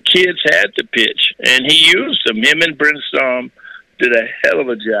 So the kids had to pitch, and he used them. Him and Brent Storm did a hell of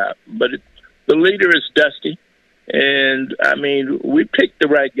a job. But the leader is Dusty, and, I mean, we picked the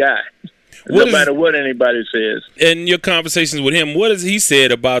right guy. No matter what anybody says. In your conversations with him, what has he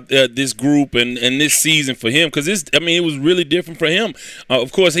said about this group and this season for him? Because it was really different for him.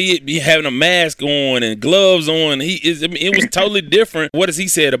 Of course, he having a mask on and gloves on. It was totally different. What has he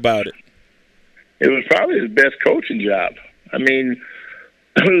said about it? It was probably his best coaching job. I mean,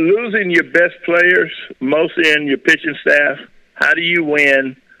 losing your best players, mostly in your pitching staff, how do you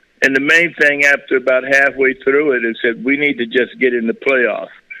win? And the main thing after about halfway through it is that we need to just get in the playoffs.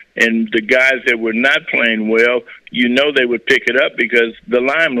 And the guys that were not playing well, they would pick it up because the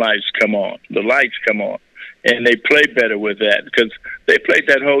lights come on. And they play better with that because they played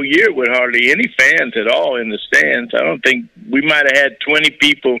that whole year with hardly any fans at all in the stands. I don't think we might have had 20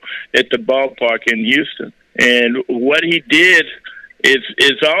 people at the ballpark in Houston. And what he did is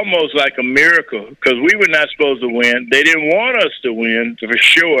almost like a miracle because we were not supposed to win. They didn't want us to win for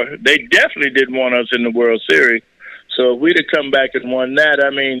sure. They definitely didn't want us in the World Series. So if we'd have come back and won that, I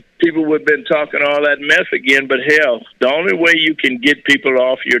mean, people would have been talking all that mess again. But hell, the only way you can get people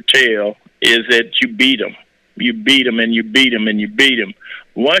off your tail is that you beat them. You beat them and you beat them and you beat them.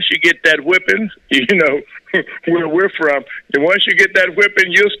 Once you get that whipping, where we're from, and once you get that whipping,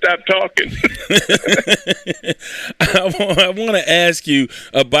 you'll stop talking. I want to ask you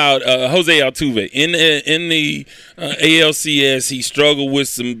about Jose Altuve. In the ALCS, he struggled with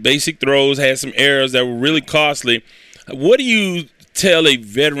some basic throws, had some errors that were really costly. What do you tell a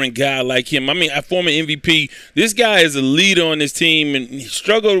veteran guy like him? I mean, a former MVP, this guy is a leader on this team, and he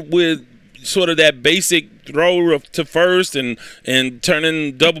struggled with sort of that basic throw to first and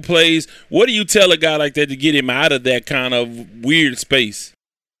turning double plays. What do you tell a guy like that to get him out of that kind of weird space?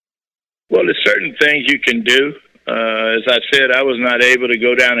 Well, there's certain things you can do. As I said, I was not able to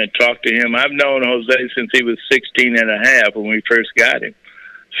go down and talk to him. I've known Jose since he was 16 and a half when we first got him.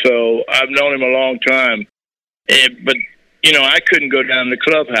 So I've known him a long time. But I couldn't go down to the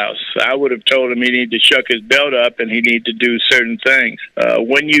clubhouse. I would have told him he needed to shuck his belt up and he needed to do certain things.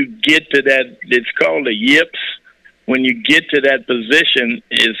 When you get to that, it's called the yips. When you get to that position,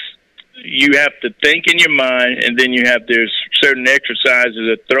 you have to think in your mind, and then there's certain exercises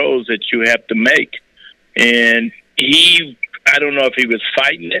or throws that you have to make. And I don't know if he was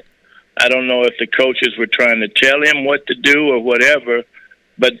fighting it. I don't know if the coaches were trying to tell him what to do or whatever,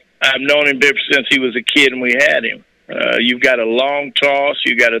 but I've known him ever since he was a kid and we had him. You've got a long toss,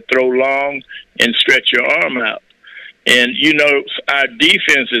 you got to throw long and stretch your arm out. And, our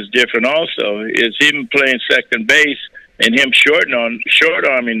defense is different also. It's him playing second base and him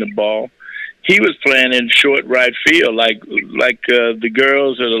short-arming the ball. He was playing in short right field like the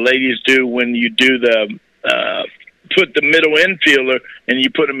girls or the ladies do when you do put the middle infielder and you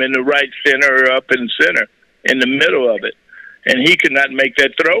put him in the right center or up in center in the middle of it. And he could not make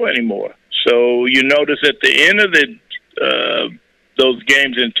that throw anymore. So you notice at the end of those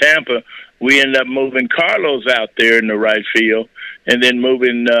games in Tampa, we end up moving Carlos out there in the right field and then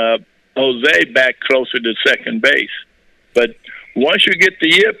moving Jose back closer to second base. But once you get the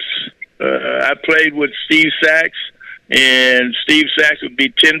yips, I played with Steve Sachs, and Steve Sachs would be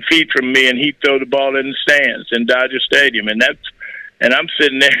 10 feet from me, and he'd throw the ball in the stands in Dodger Stadium. And I'm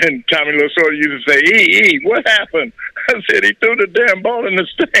sitting there, and Tommy Lasorda used to say, E, what happened? I said, he threw the damn ball in the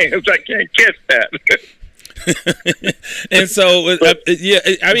stands. I can't catch that. And so,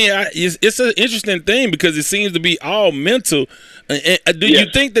 it's an interesting thing because it seems to be all mental. Do you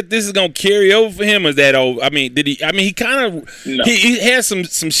think that this is going to carry over for him? Or is that over? I mean, he kind of he had some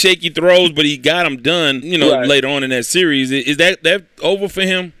shaky throws, but he got them done. Later on in that series. Is that over for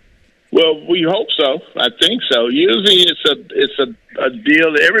him? Well, we hope so. I think so. Usually, it's a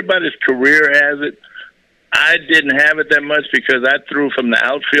deal. Everybody's career has it. I didn't have it that much because I threw from the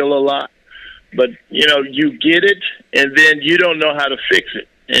outfield a lot. But, you get it, and then you don't know how to fix it.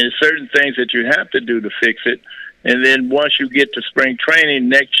 And certain things that you have to do to fix it. And then once you get to spring training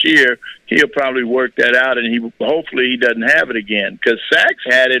next year, he'll probably work that out, and hopefully he doesn't have it again. Because Sachs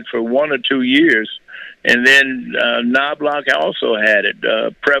had it for 1 or 2 years, and then Knobloch also had it.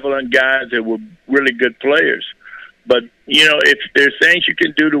 Prevalent guys that were really good players. But, if there's things you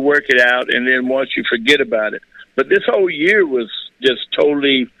can do to work it out, and then once you forget about it. But this whole year was just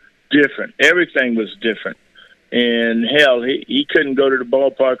totally different. Everything was different. And, hell, he couldn't go to the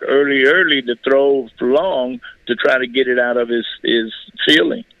ballpark early to throw long to try to get it out of his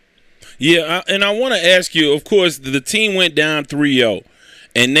ceiling. Yeah, and I want to ask you, of course, the team went down 3-0.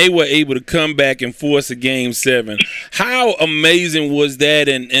 And they were able to come back and force a Game 7. How amazing was that?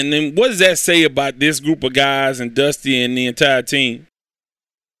 And then what does that say about this group of guys and Dusty and the entire team?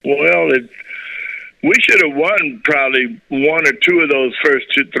 Well, we should have won probably 1 or 2 of those first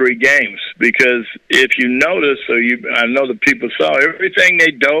 2-3 games because if you notice, I know the people saw everything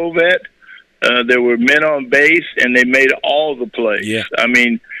they dove at There were men on base, and they made all the plays. Yeah. I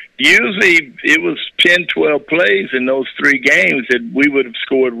mean, usually it was 10, 12 plays in those 3 games that we would have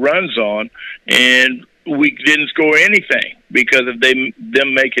scored runs on, and we didn't score anything because of them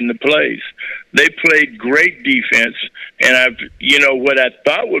making the plays. They played great defense, and what I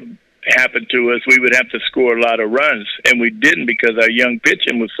thought would happen to us, we would have to score a lot of runs, and we didn't because our young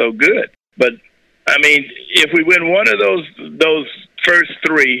pitching was so good. But I mean, if we win one of those first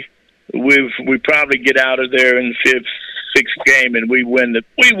 3, we probably get out of there in the 5th, 6th game, and we win the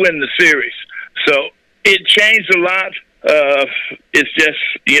series. So it changed a lot. It's just,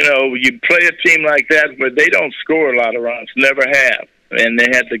 you play a team like that where they don't score a lot of runs, never have, and they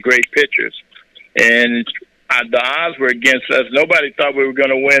had the great pitchers. And the odds were against us. Nobody thought we were going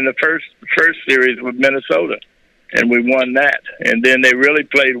to win the first series with Minnesota, and we won that. And then they really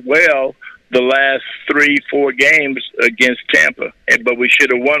played well the last 3-4 games against Tampa, but we should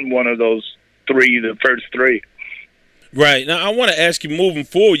have won one of those 3, the first 3. Right. Now, I want to ask you, moving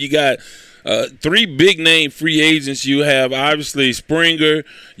forward, you got 3 big-name free agents. You have, obviously, Springer,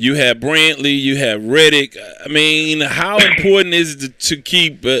 you have Brantley, you have Reddick. I mean, how important is it to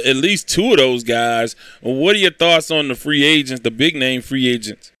keep at least 2 of those guys? What are your thoughts on the free agents, the big-name free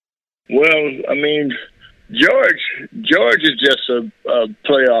agents? Well, I mean, George is just a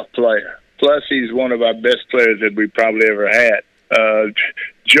playoff player. Plus, he's one of our best players that we probably ever had.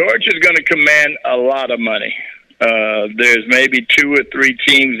 George is going to command a lot of money. There's maybe 2 or 3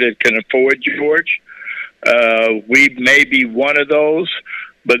 teams that can afford George. We may be one of those,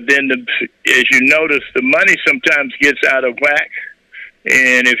 but then, as you notice, the money sometimes gets out of whack.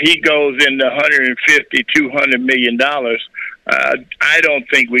 And if he goes into $150, $200 million, I don't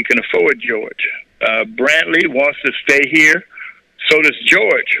think we can afford George. Brantley wants to stay here. So does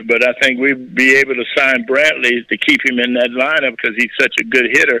George, but I think we'd be able to sign Brantley to keep him in that lineup because he's such a good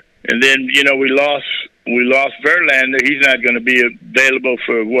hitter. And then, we lost Verlander. He's not going to be available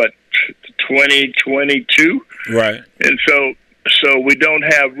for 2022. Right. And so we don't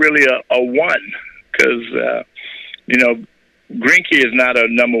have really a one because Greinke is not a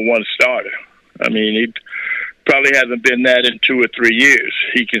number 1 starter. I mean, he probably hasn't been that in 2 or 3 years.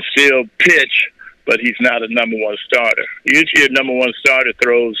 He can still pitch, but he's not a number 1 starter. Usually a number 1 starter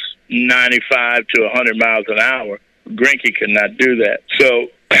throws 95 to 100 miles an hour. Greinke cannot do that. So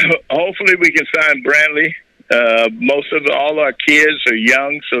hopefully we can sign Brantley. All our kids are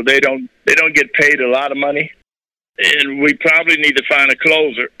young, so they don't get paid a lot of money. And we probably need to find a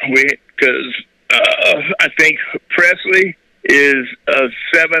closer because I think Presley is a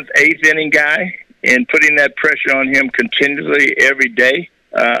 7th, 8th inning guy, and putting that pressure on him continuously every day,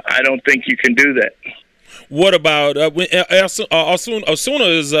 I don't think you can do that. What about Osuna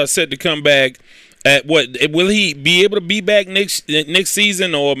is set to come back at what? Will he be able to be back next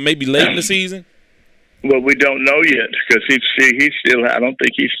season or maybe late in the season? Well, we don't know yet because I don't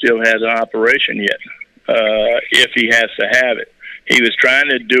think he still has an operation yet. If he has to have it, he was trying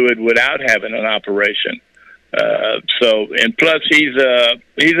to do it without having an operation. And plus he's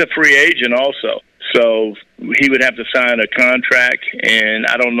a free agent also. So he would have to sign a contract, and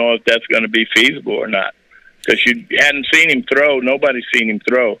I don't know if that's going to be feasible or not because you hadn't seen him throw. Nobody's seen him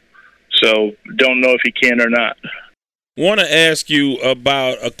throw. So don't know if he can or not. Want to ask you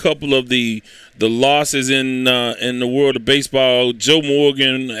about a couple of the losses in the world of baseball. Joe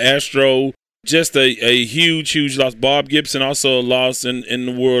Morgan, Astro, just a huge loss. Bob Gibson also a loss in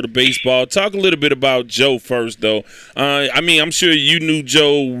the world of baseball. Talk a little bit about Joe first, though. I'm sure you knew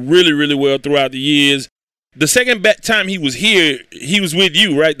Joe really, really well throughout the years. The second time he was here, he was with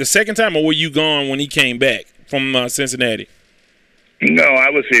you, right? The second time, or were you gone when he came back from Cincinnati? No, I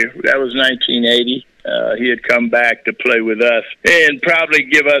was here. That was 1980. He had come back to play with us and probably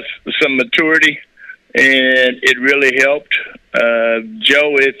give us some maturity, and it really helped.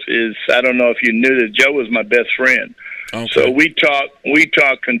 Joe is I don't know if you knew that Joe was my best friend. Okay. So we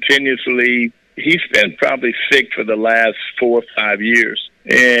talk continuously. He's been probably sick for the last 4 or 5 years,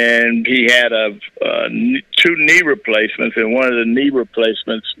 and he had 2 knee replacements, and one of the knee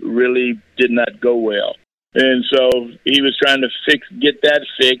replacements really did not go well. And so he was trying to get that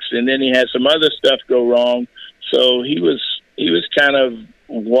fixed, and then he had some other stuff go wrong. So he was kind of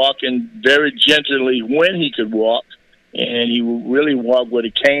walking very gently when he could walk, and he really walked with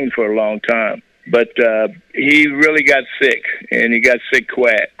a cane for a long time. But he really got sick, and he got sick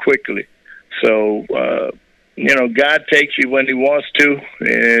quickly. So, God takes you when he wants to,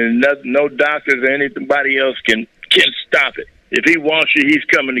 and no doctors or anybody else can stop it. If he wants you, he's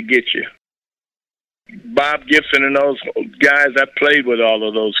coming to get you. Bob Gibson and those guys, I played with all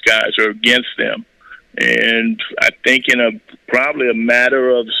of those guys or against them. And I think in probably a matter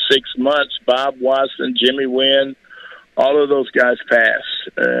of 6 months, Bob Watson, Jimmy Wynn, all of those guys passed.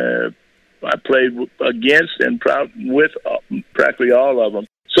 I played against and with practically all of them.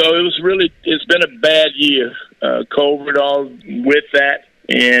 So it's been a bad year. COVID all with that,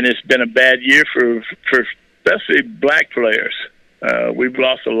 and it's been a bad year for especially black players. We've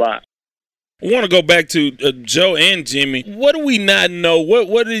lost a lot. I want to go back to Joe and Jimmy. What do we not know?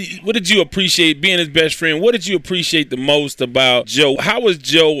 What did you appreciate being his best friend? What did you appreciate the most about Joe? How was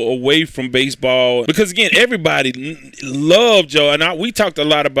Joe away from baseball? Because, again, everybody loved Joe. And we talked a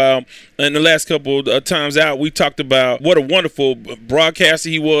lot about, in the last couple of times out, we talked about what a wonderful broadcaster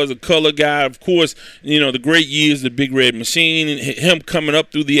he was, a color guy. Of course, the great years, the Big Red Machine, him coming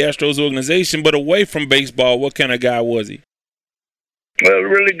up through the Astros organization. But away from baseball, what kind of guy was he? Well, a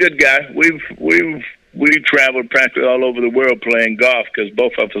really good guy. We've traveled practically all over the world playing golf because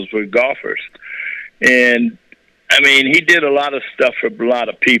both of us were golfers. And, he did a lot of stuff for a lot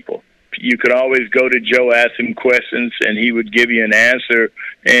of people. You could always go to Joe, ask him questions, and he would give you an answer.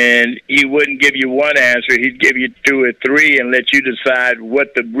 And he wouldn't give you one answer. He'd give you 2 or 3 and let you decide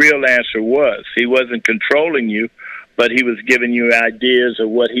what the real answer was. He wasn't controlling you, but he was giving you ideas of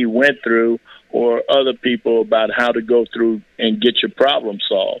what he went through or other people about how to go through and get your problem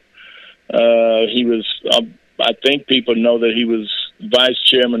solved. He was, I think people know that he was vice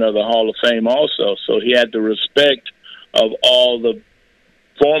chairman of the Hall of Fame also, so he had the respect of all the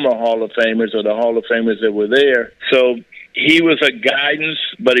former Hall of Famers or the Hall of Famers that were there. So he was a guidance,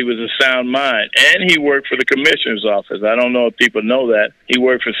 but he was a sound mind. And he worked for the commissioner's office. I don't know if people know that. He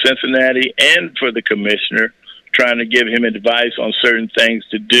worked for Cincinnati and for the commissioner, trying to give him advice on certain things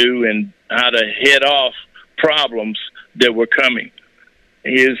to do and how to head off problems that were coming.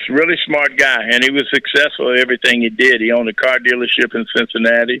 He's a really smart guy, and he was successful at everything he did. He owned a car dealership in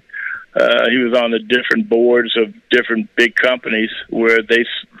Cincinnati. He was on the different boards of different big companies where they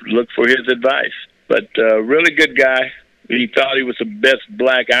looked for his advice. But really good guy. He thought he was the best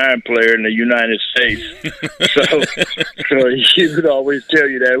black iron player in the United States. so he would always tell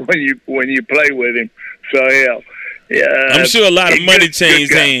you that when you play with him. So, yeah. I'm sure a lot of money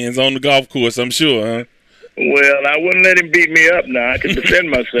changed hands on the golf course, I'm sure, huh? Well, I wouldn't let him beat me up now. I can defend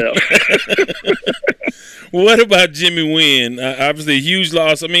myself. What about Jimmy Wynn? Obviously, a huge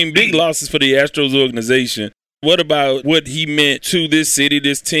loss. Big losses for the Astros organization. What about what he meant to this city,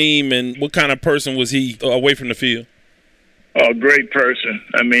 this team, and what kind of person was he away from the field? Oh, great person.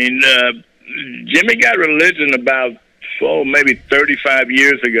 Jimmy got religion about maybe 35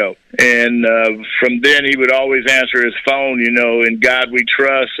 years ago. And from then he would always answer his phone, in God we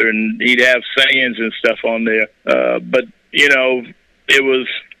trust, and he'd have sayings and stuff on there. But it was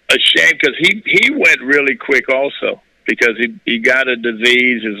a shame because he went really quick also because he got a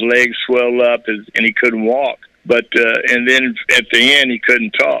disease, his legs swelled up, and he couldn't walk. But and then at the end he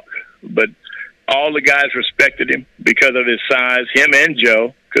couldn't talk. But all the guys respected him because of his size, him and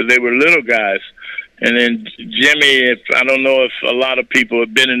Joe, because they were little guys. And then Jimmy, I don't know if a lot of people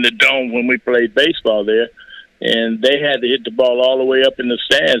have been in the Dome when we played baseball there, and they had to hit the ball all the way up in the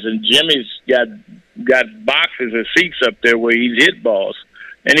stands. And Jimmy's got boxes of seats up there where he's hit balls.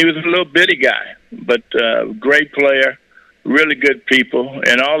 And he was a little bitty guy, but great player, really good people,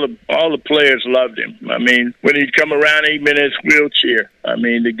 and all the players loved him. When he'd come around, he'd been in his wheelchair.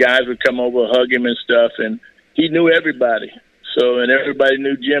 The guys would come over, hug him and stuff, and he knew everybody. And everybody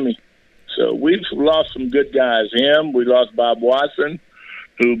knew Jimmy. So we've lost some good guys. We lost Bob Watson,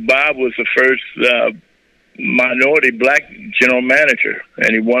 Bob was the first minority black general manager,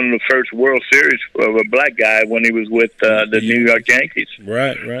 and he won the first World Series of a black guy when he was with the New York Yankees.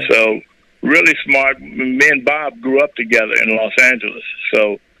 Right. So really smart. Me and Bob grew up together in Los Angeles.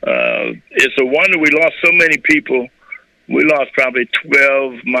 So it's a wonder we lost so many people. We lost probably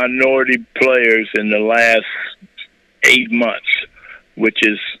 12 minority players in the last 8 months. Which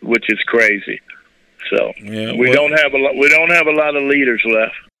is crazy. So we don't have a lot of leaders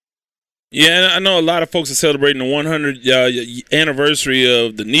left. Yeah, and I know a lot of folks are celebrating the 100th anniversary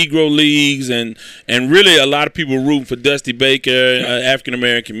of the Negro Leagues, and really a lot of people rooting for Dusty Baker, African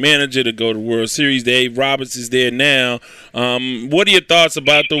American manager, to go to World Series. Dave Roberts is there now. What are your thoughts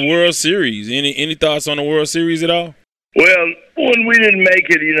about the World Series? Any thoughts on the World Series at all? Well, when we didn't make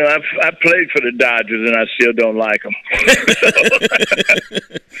it, I played for the Dodgers, and I still don't like them.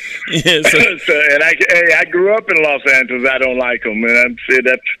 I grew up in Los Angeles. I don't like them, and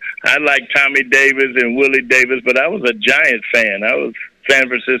I like Tommy Davis and Willie Davis, but I was a Giants fan. I was San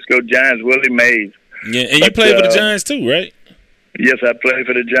Francisco Giants, Willie Mays. Yeah, and you played for the Giants too, right? Yes, I played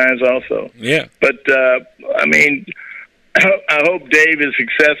for the Giants also. Yeah, but I hope Dave is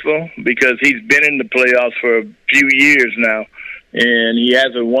successful because he's been in the playoffs for a few years now, and he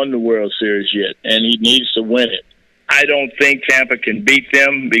hasn't won the World Series yet, and he needs to win it. I don't think Tampa can beat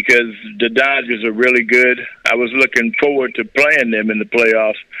them because the Dodgers are really good. I was looking forward to playing them in the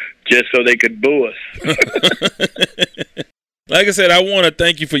playoffs just so they could boo us. Like I said, I want to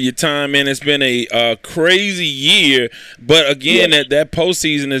thank you for your time, man. It's been a crazy year, but again, that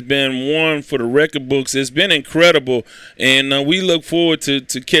postseason has been one for the record books. It's been incredible, and we look forward to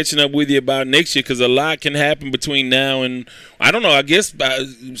catching up with you about next year because a lot can happen between now and, I don't know, I guess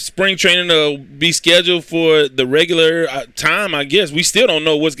spring training will be scheduled for the regular time, I guess. We still don't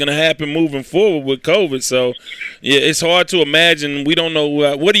know what's going to happen moving forward with COVID, so yeah, it's hard to imagine. We don't know.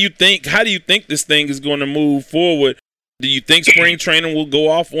 What do you think? How do you think this thing is going to move forward? Do you think spring training will go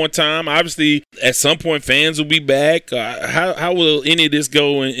off on time? Obviously, at some point, fans will be back. How will any of this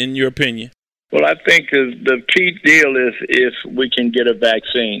go, in your opinion? Well, I think the key deal is if we can get a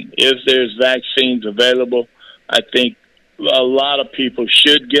vaccine. If there's vaccines available, I think a lot of people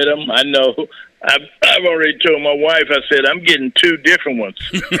should get them. I know I've already told my wife, I said, I'm getting 2 different ones.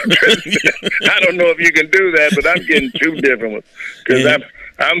 I don't know if you can do that, but I'm getting 2 different ones because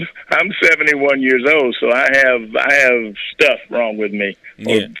I'm 71 years old, so I have stuff wrong with me,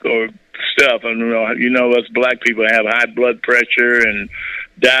 or stuff. I don't know, us black people have high blood pressure and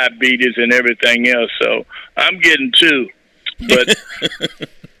diabetes and everything else. So I'm getting 2,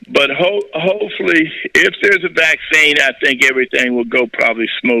 but hopefully, if there's a vaccine, I think everything will go probably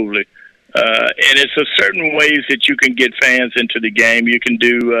smoothly. And it's a certain ways that you can get fans into the game. You can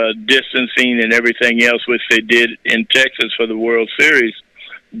do distancing and everything else, which they did in Texas for the World Series.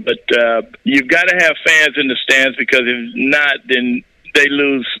 But you've got to have fans in the stands because if not, then they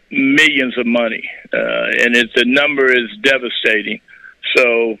lose millions of money. And the number is devastating.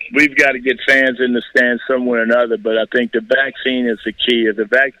 So we've got to get fans in the stands somewhere or another. But I think the vaccine is the key. If the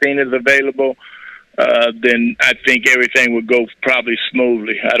vaccine is available, then I think everything would go probably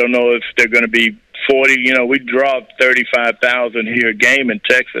smoothly. I don't know if they're going to be 40. We draw 35,000 here a game in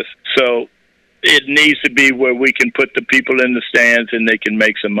Texas. So it needs to be where we can put the people in the stands and they can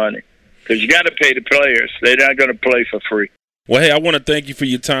make some money. Because you got to pay the players. They're not going to play for free. Well, hey, I want to thank you for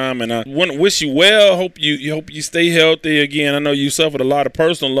your time, and I want to wish you well. Hope you stay healthy again. I know you suffered a lot of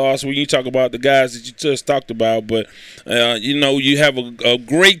personal loss when you talk about the guys that you just talked about, but you have a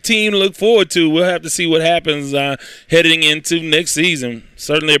great team to look forward to. We'll have to see what happens heading into next season.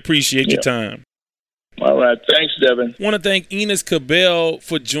 Certainly appreciate your time. All right, thanks, Devin. I want to thank Enos Cabell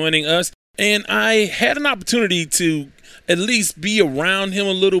for joining us. And I had an opportunity to at least be around him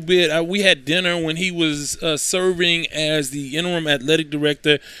a little bit. We had dinner when he was serving as the interim athletic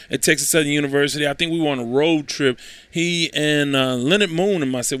director at Texas Southern University. I think we were on a road trip. He and Leonard Moon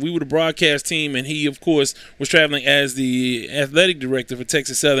and myself, we were the broadcast team, and he, of course, was traveling as the athletic director for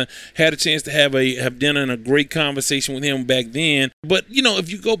Texas Southern. Had a chance to have dinner and a great conversation with him back then. But, if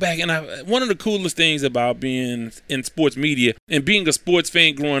you go back, and one of the coolest things about being in sports media and being a sports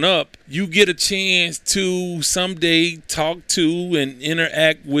fan growing up, you get a chance to someday talk to and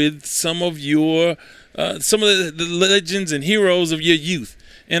interact with some of the legends and heroes of your youth.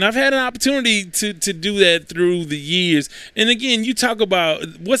 And I've had an opportunity to do that through the years. And again, you talk about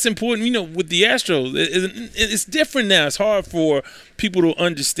what's important, with the Astros. It's different now. It's hard for people to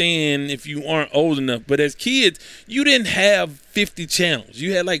understand if you aren't old enough. But as kids, you didn't have 50 channels.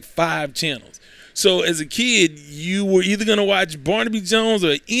 You had like 5 channels. So as a kid, you were either going to watch Barnaby Jones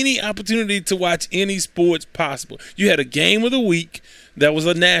or any opportunity to watch any sports possible. You had a game of the week that was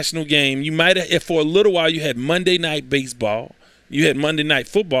a national game. You might have, for a little while, you had Monday Night Baseball. You had Monday Night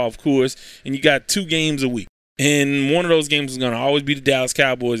Football, of course, and you got 2 games a week. And one of those games was going to always be the Dallas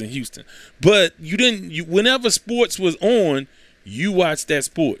Cowboys in Houston. But whenever sports was on, you watched that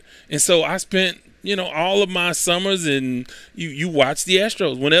sport. And so I spent all of my summers, and you watch the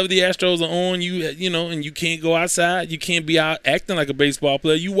Astros. Whenever the Astros are on, and you can't go outside, you can't be out acting like a baseball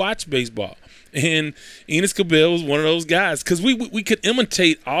player. You watch baseball. And Enos Cabell was one of those guys because we could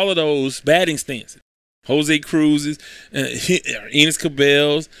imitate all of those batting stances. Jose Cruz's, Enos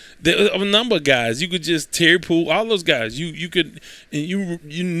Cabell's, there were a number of guys. You could just Terry Poole, all those guys. You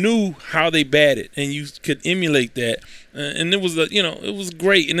knew how they batted, and you could emulate that. And it was it was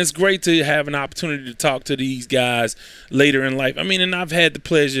great, and it's great to have an opportunity to talk to these guys later in life. I mean, and I've had the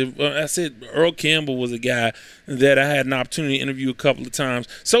pleasure. I said Earl Campbell was a guy that I had an opportunity to interview a couple of times.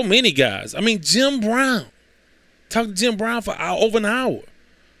 So many guys. I mean, Jim Brown. Talked to Jim Brown for over an hour.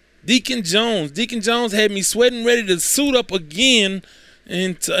 Deacon Jones had me sweating, ready to suit up again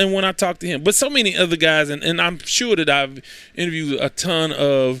And when I talk to him, but so many other guys, and I'm sure that I've interviewed a ton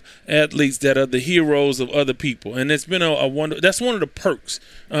of athletes that are the heroes of other people, and it's been a wonder. That's one of the perks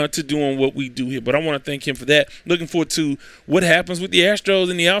to doing what we do here. But I want to thank him for that. Looking forward to what happens with the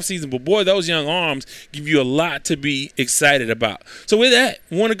Astros in the offseason. But boy, those young arms give you a lot to be excited about. So with that,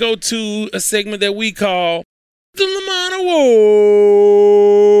 I want to go to a segment that we call the Lamont Award.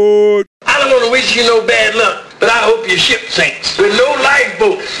 I don't want to wish you no bad luck, but I hope your ship sinks with no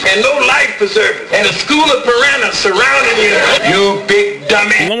lifeboats and no life preservers and a school of piranhas surrounding you. You big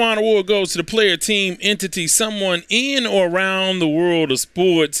dummy. The Lamont Award goes to the player, team, entity, someone in or around the world of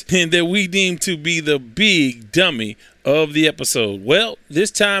sports and that we deem to be the big dummy of the episode. Well, this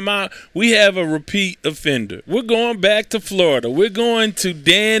time out, we have a repeat offender. We're going back to Florida. We're going to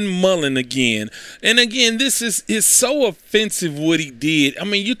Dan Mullen again. And again, this is so offensive what he did. I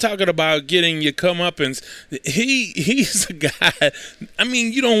mean, you're talking about getting your comeuppance. He's a guy, I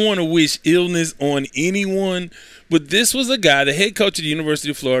mean, you don't want to wish illness on anyone, but this was a guy, the head coach of the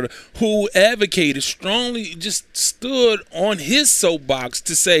University of Florida, who advocated strongly, just stood on his soapbox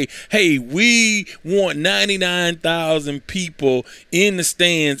to say, hey, we want 99,000 people in the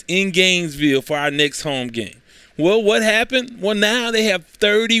stands in Gainesville for our next home game. Well, what happened? Well, now they have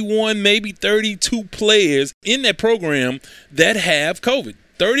 31, maybe 32 players in that program that have COVID.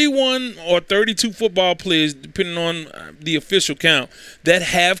 31 or 32 football players, depending on the official count, that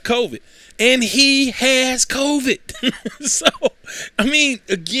have COVID. And he has COVID. So, I mean,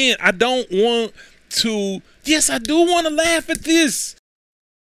 again, I don't want to. Yes, I do want to laugh at this.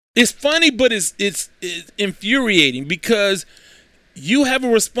 It's funny, but it's infuriating because you have a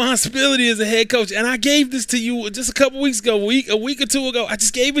responsibility as a head coach. And I gave this to you just a couple weeks ago, a week or two ago. I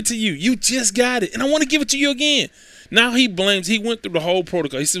just gave it to you. You just got it. And I want to give it to you again. Now he blames, he went through the whole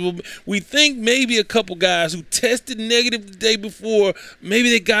protocol. He said, well, we think maybe a couple guys who tested negative the day before, maybe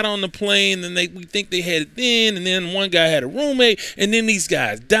they got on the plane and we think they had it then, and then one guy had a roommate, and then these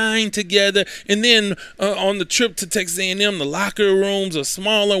guys dined together, and then on the trip to Texas A&M, the locker rooms are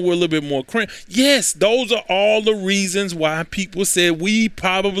smaller, we're a little bit more cramped. Yes, those are all the reasons why people said we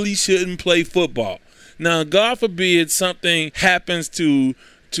probably shouldn't play football. Now, God forbid something happens to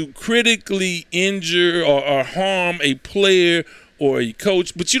critically injure or harm a player or a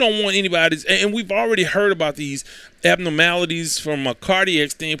coach, but you don't want anybody, and we've already heard about these abnormalities from a cardiac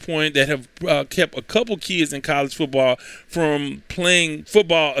standpoint that have kept a couple kids in college football from playing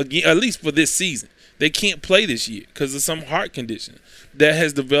football again, at least for this season. They can't play this year because of some heart condition that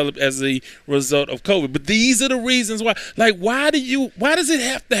has developed as a result of COVID. But these are the reasons why. Like, why does it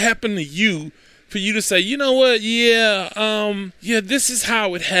have to happen to you for you to say, you know what, this is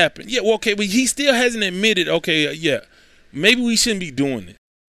how it happened. Yeah, well, okay, but he still hasn't admitted, maybe we shouldn't be doing it.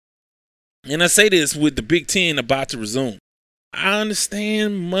 And I say this with the Big Ten about to resume. I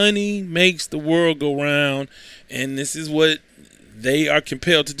understand money makes the world go round, and this is what they are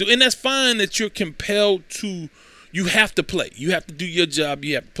compelled to do. And that's fine that you're compelled to. You have to play. You have to do your job.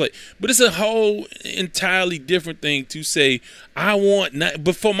 You have to play. But it's a whole entirely different thing to say,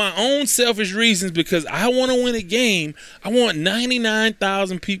 but for my own selfish reasons, because I want to win a game, I want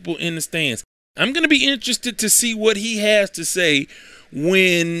 99,000 people in the stands. I'm going to be interested to see what he has to say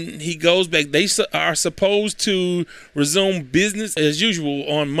when he goes back. They are supposed to resume business as usual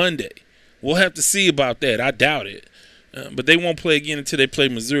on Monday. We'll have to see about that. I doubt it. But they won't play again until they play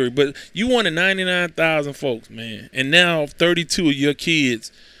Missouri. But you wanted 99,000 folks, man. And now 32 of your kids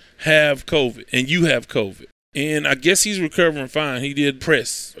have COVID, and you have COVID. And I guess he's recovering fine. He did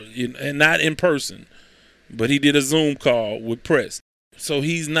press, and not in person, but he did a Zoom call with press. So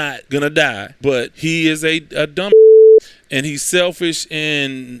he's not going to die, but he is a dumb. And he's selfish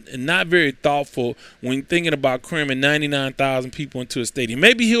and not very thoughtful when thinking about cramming 99,000 people into a stadium.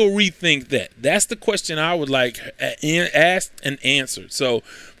 Maybe he'll rethink that. That's the question I would like asked and answered. So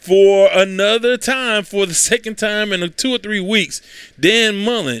for another time, for the second time in 2 or 3 weeks, Dan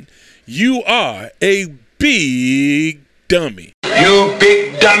Mullen, you are a big dummy. You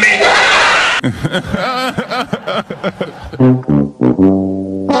big dummy.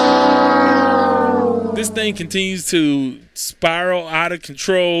 This thing continues to spiral out of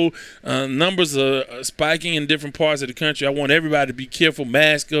control. Numbers are spiking in different parts of the country. I want everybody to be careful,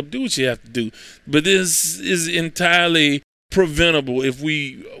 mask up, do what you have to do. But this is entirely preventable if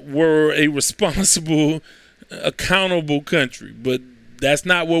we were a responsible, accountable country. But that's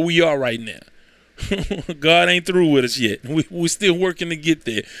not where we are right now. God ain't through with us yet. We're still working to get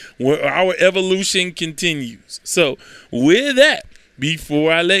there. Our evolution continues. So with that,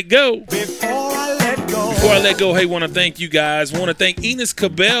 before I let go, hey, want to thank you guys. Want to thank Enos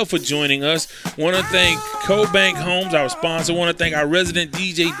Cabell for joining us. Want to thank CoBank Homes, our sponsor. Want to thank our resident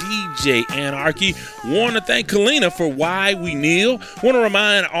DJ Anarchy. Want to thank Kalina for Why We Kneel. Want to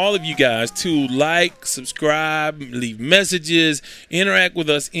remind all of you guys to like, subscribe, leave messages, interact with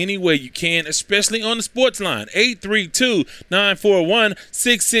us any way you can, especially on the sports line,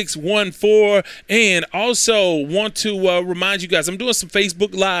 832-941-6614. And also want to remind you guys, I'm doing some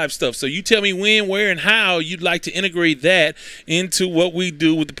Facebook Live stuff. So you tell me when, where, and how you'd like to integrate that into what we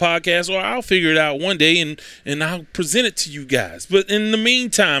do with the podcast, or I'll figure it out one day and I'll present it to you guys. But in the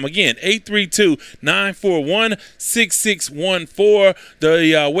meantime, again, 832-941-6614,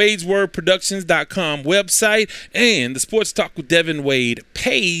 the WadesWordProductions.com website, and the Sports Talk with Devin Wade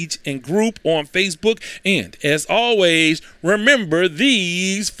page and group on Facebook. And as always, remember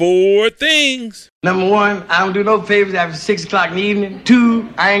these 4 things. Number 1, I don't do no favors after 6 o'clock in the evening.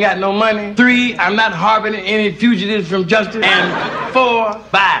 2, I ain't got no money. 3, I'm not harboring any fugitives from justice. And 4,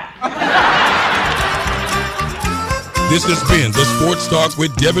 bye. This has been the Sports Talk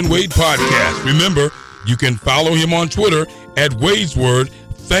with Devin Wade podcast. Remember, you can follow him on Twitter at Wadesword.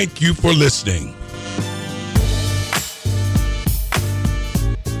 Thank you for listening.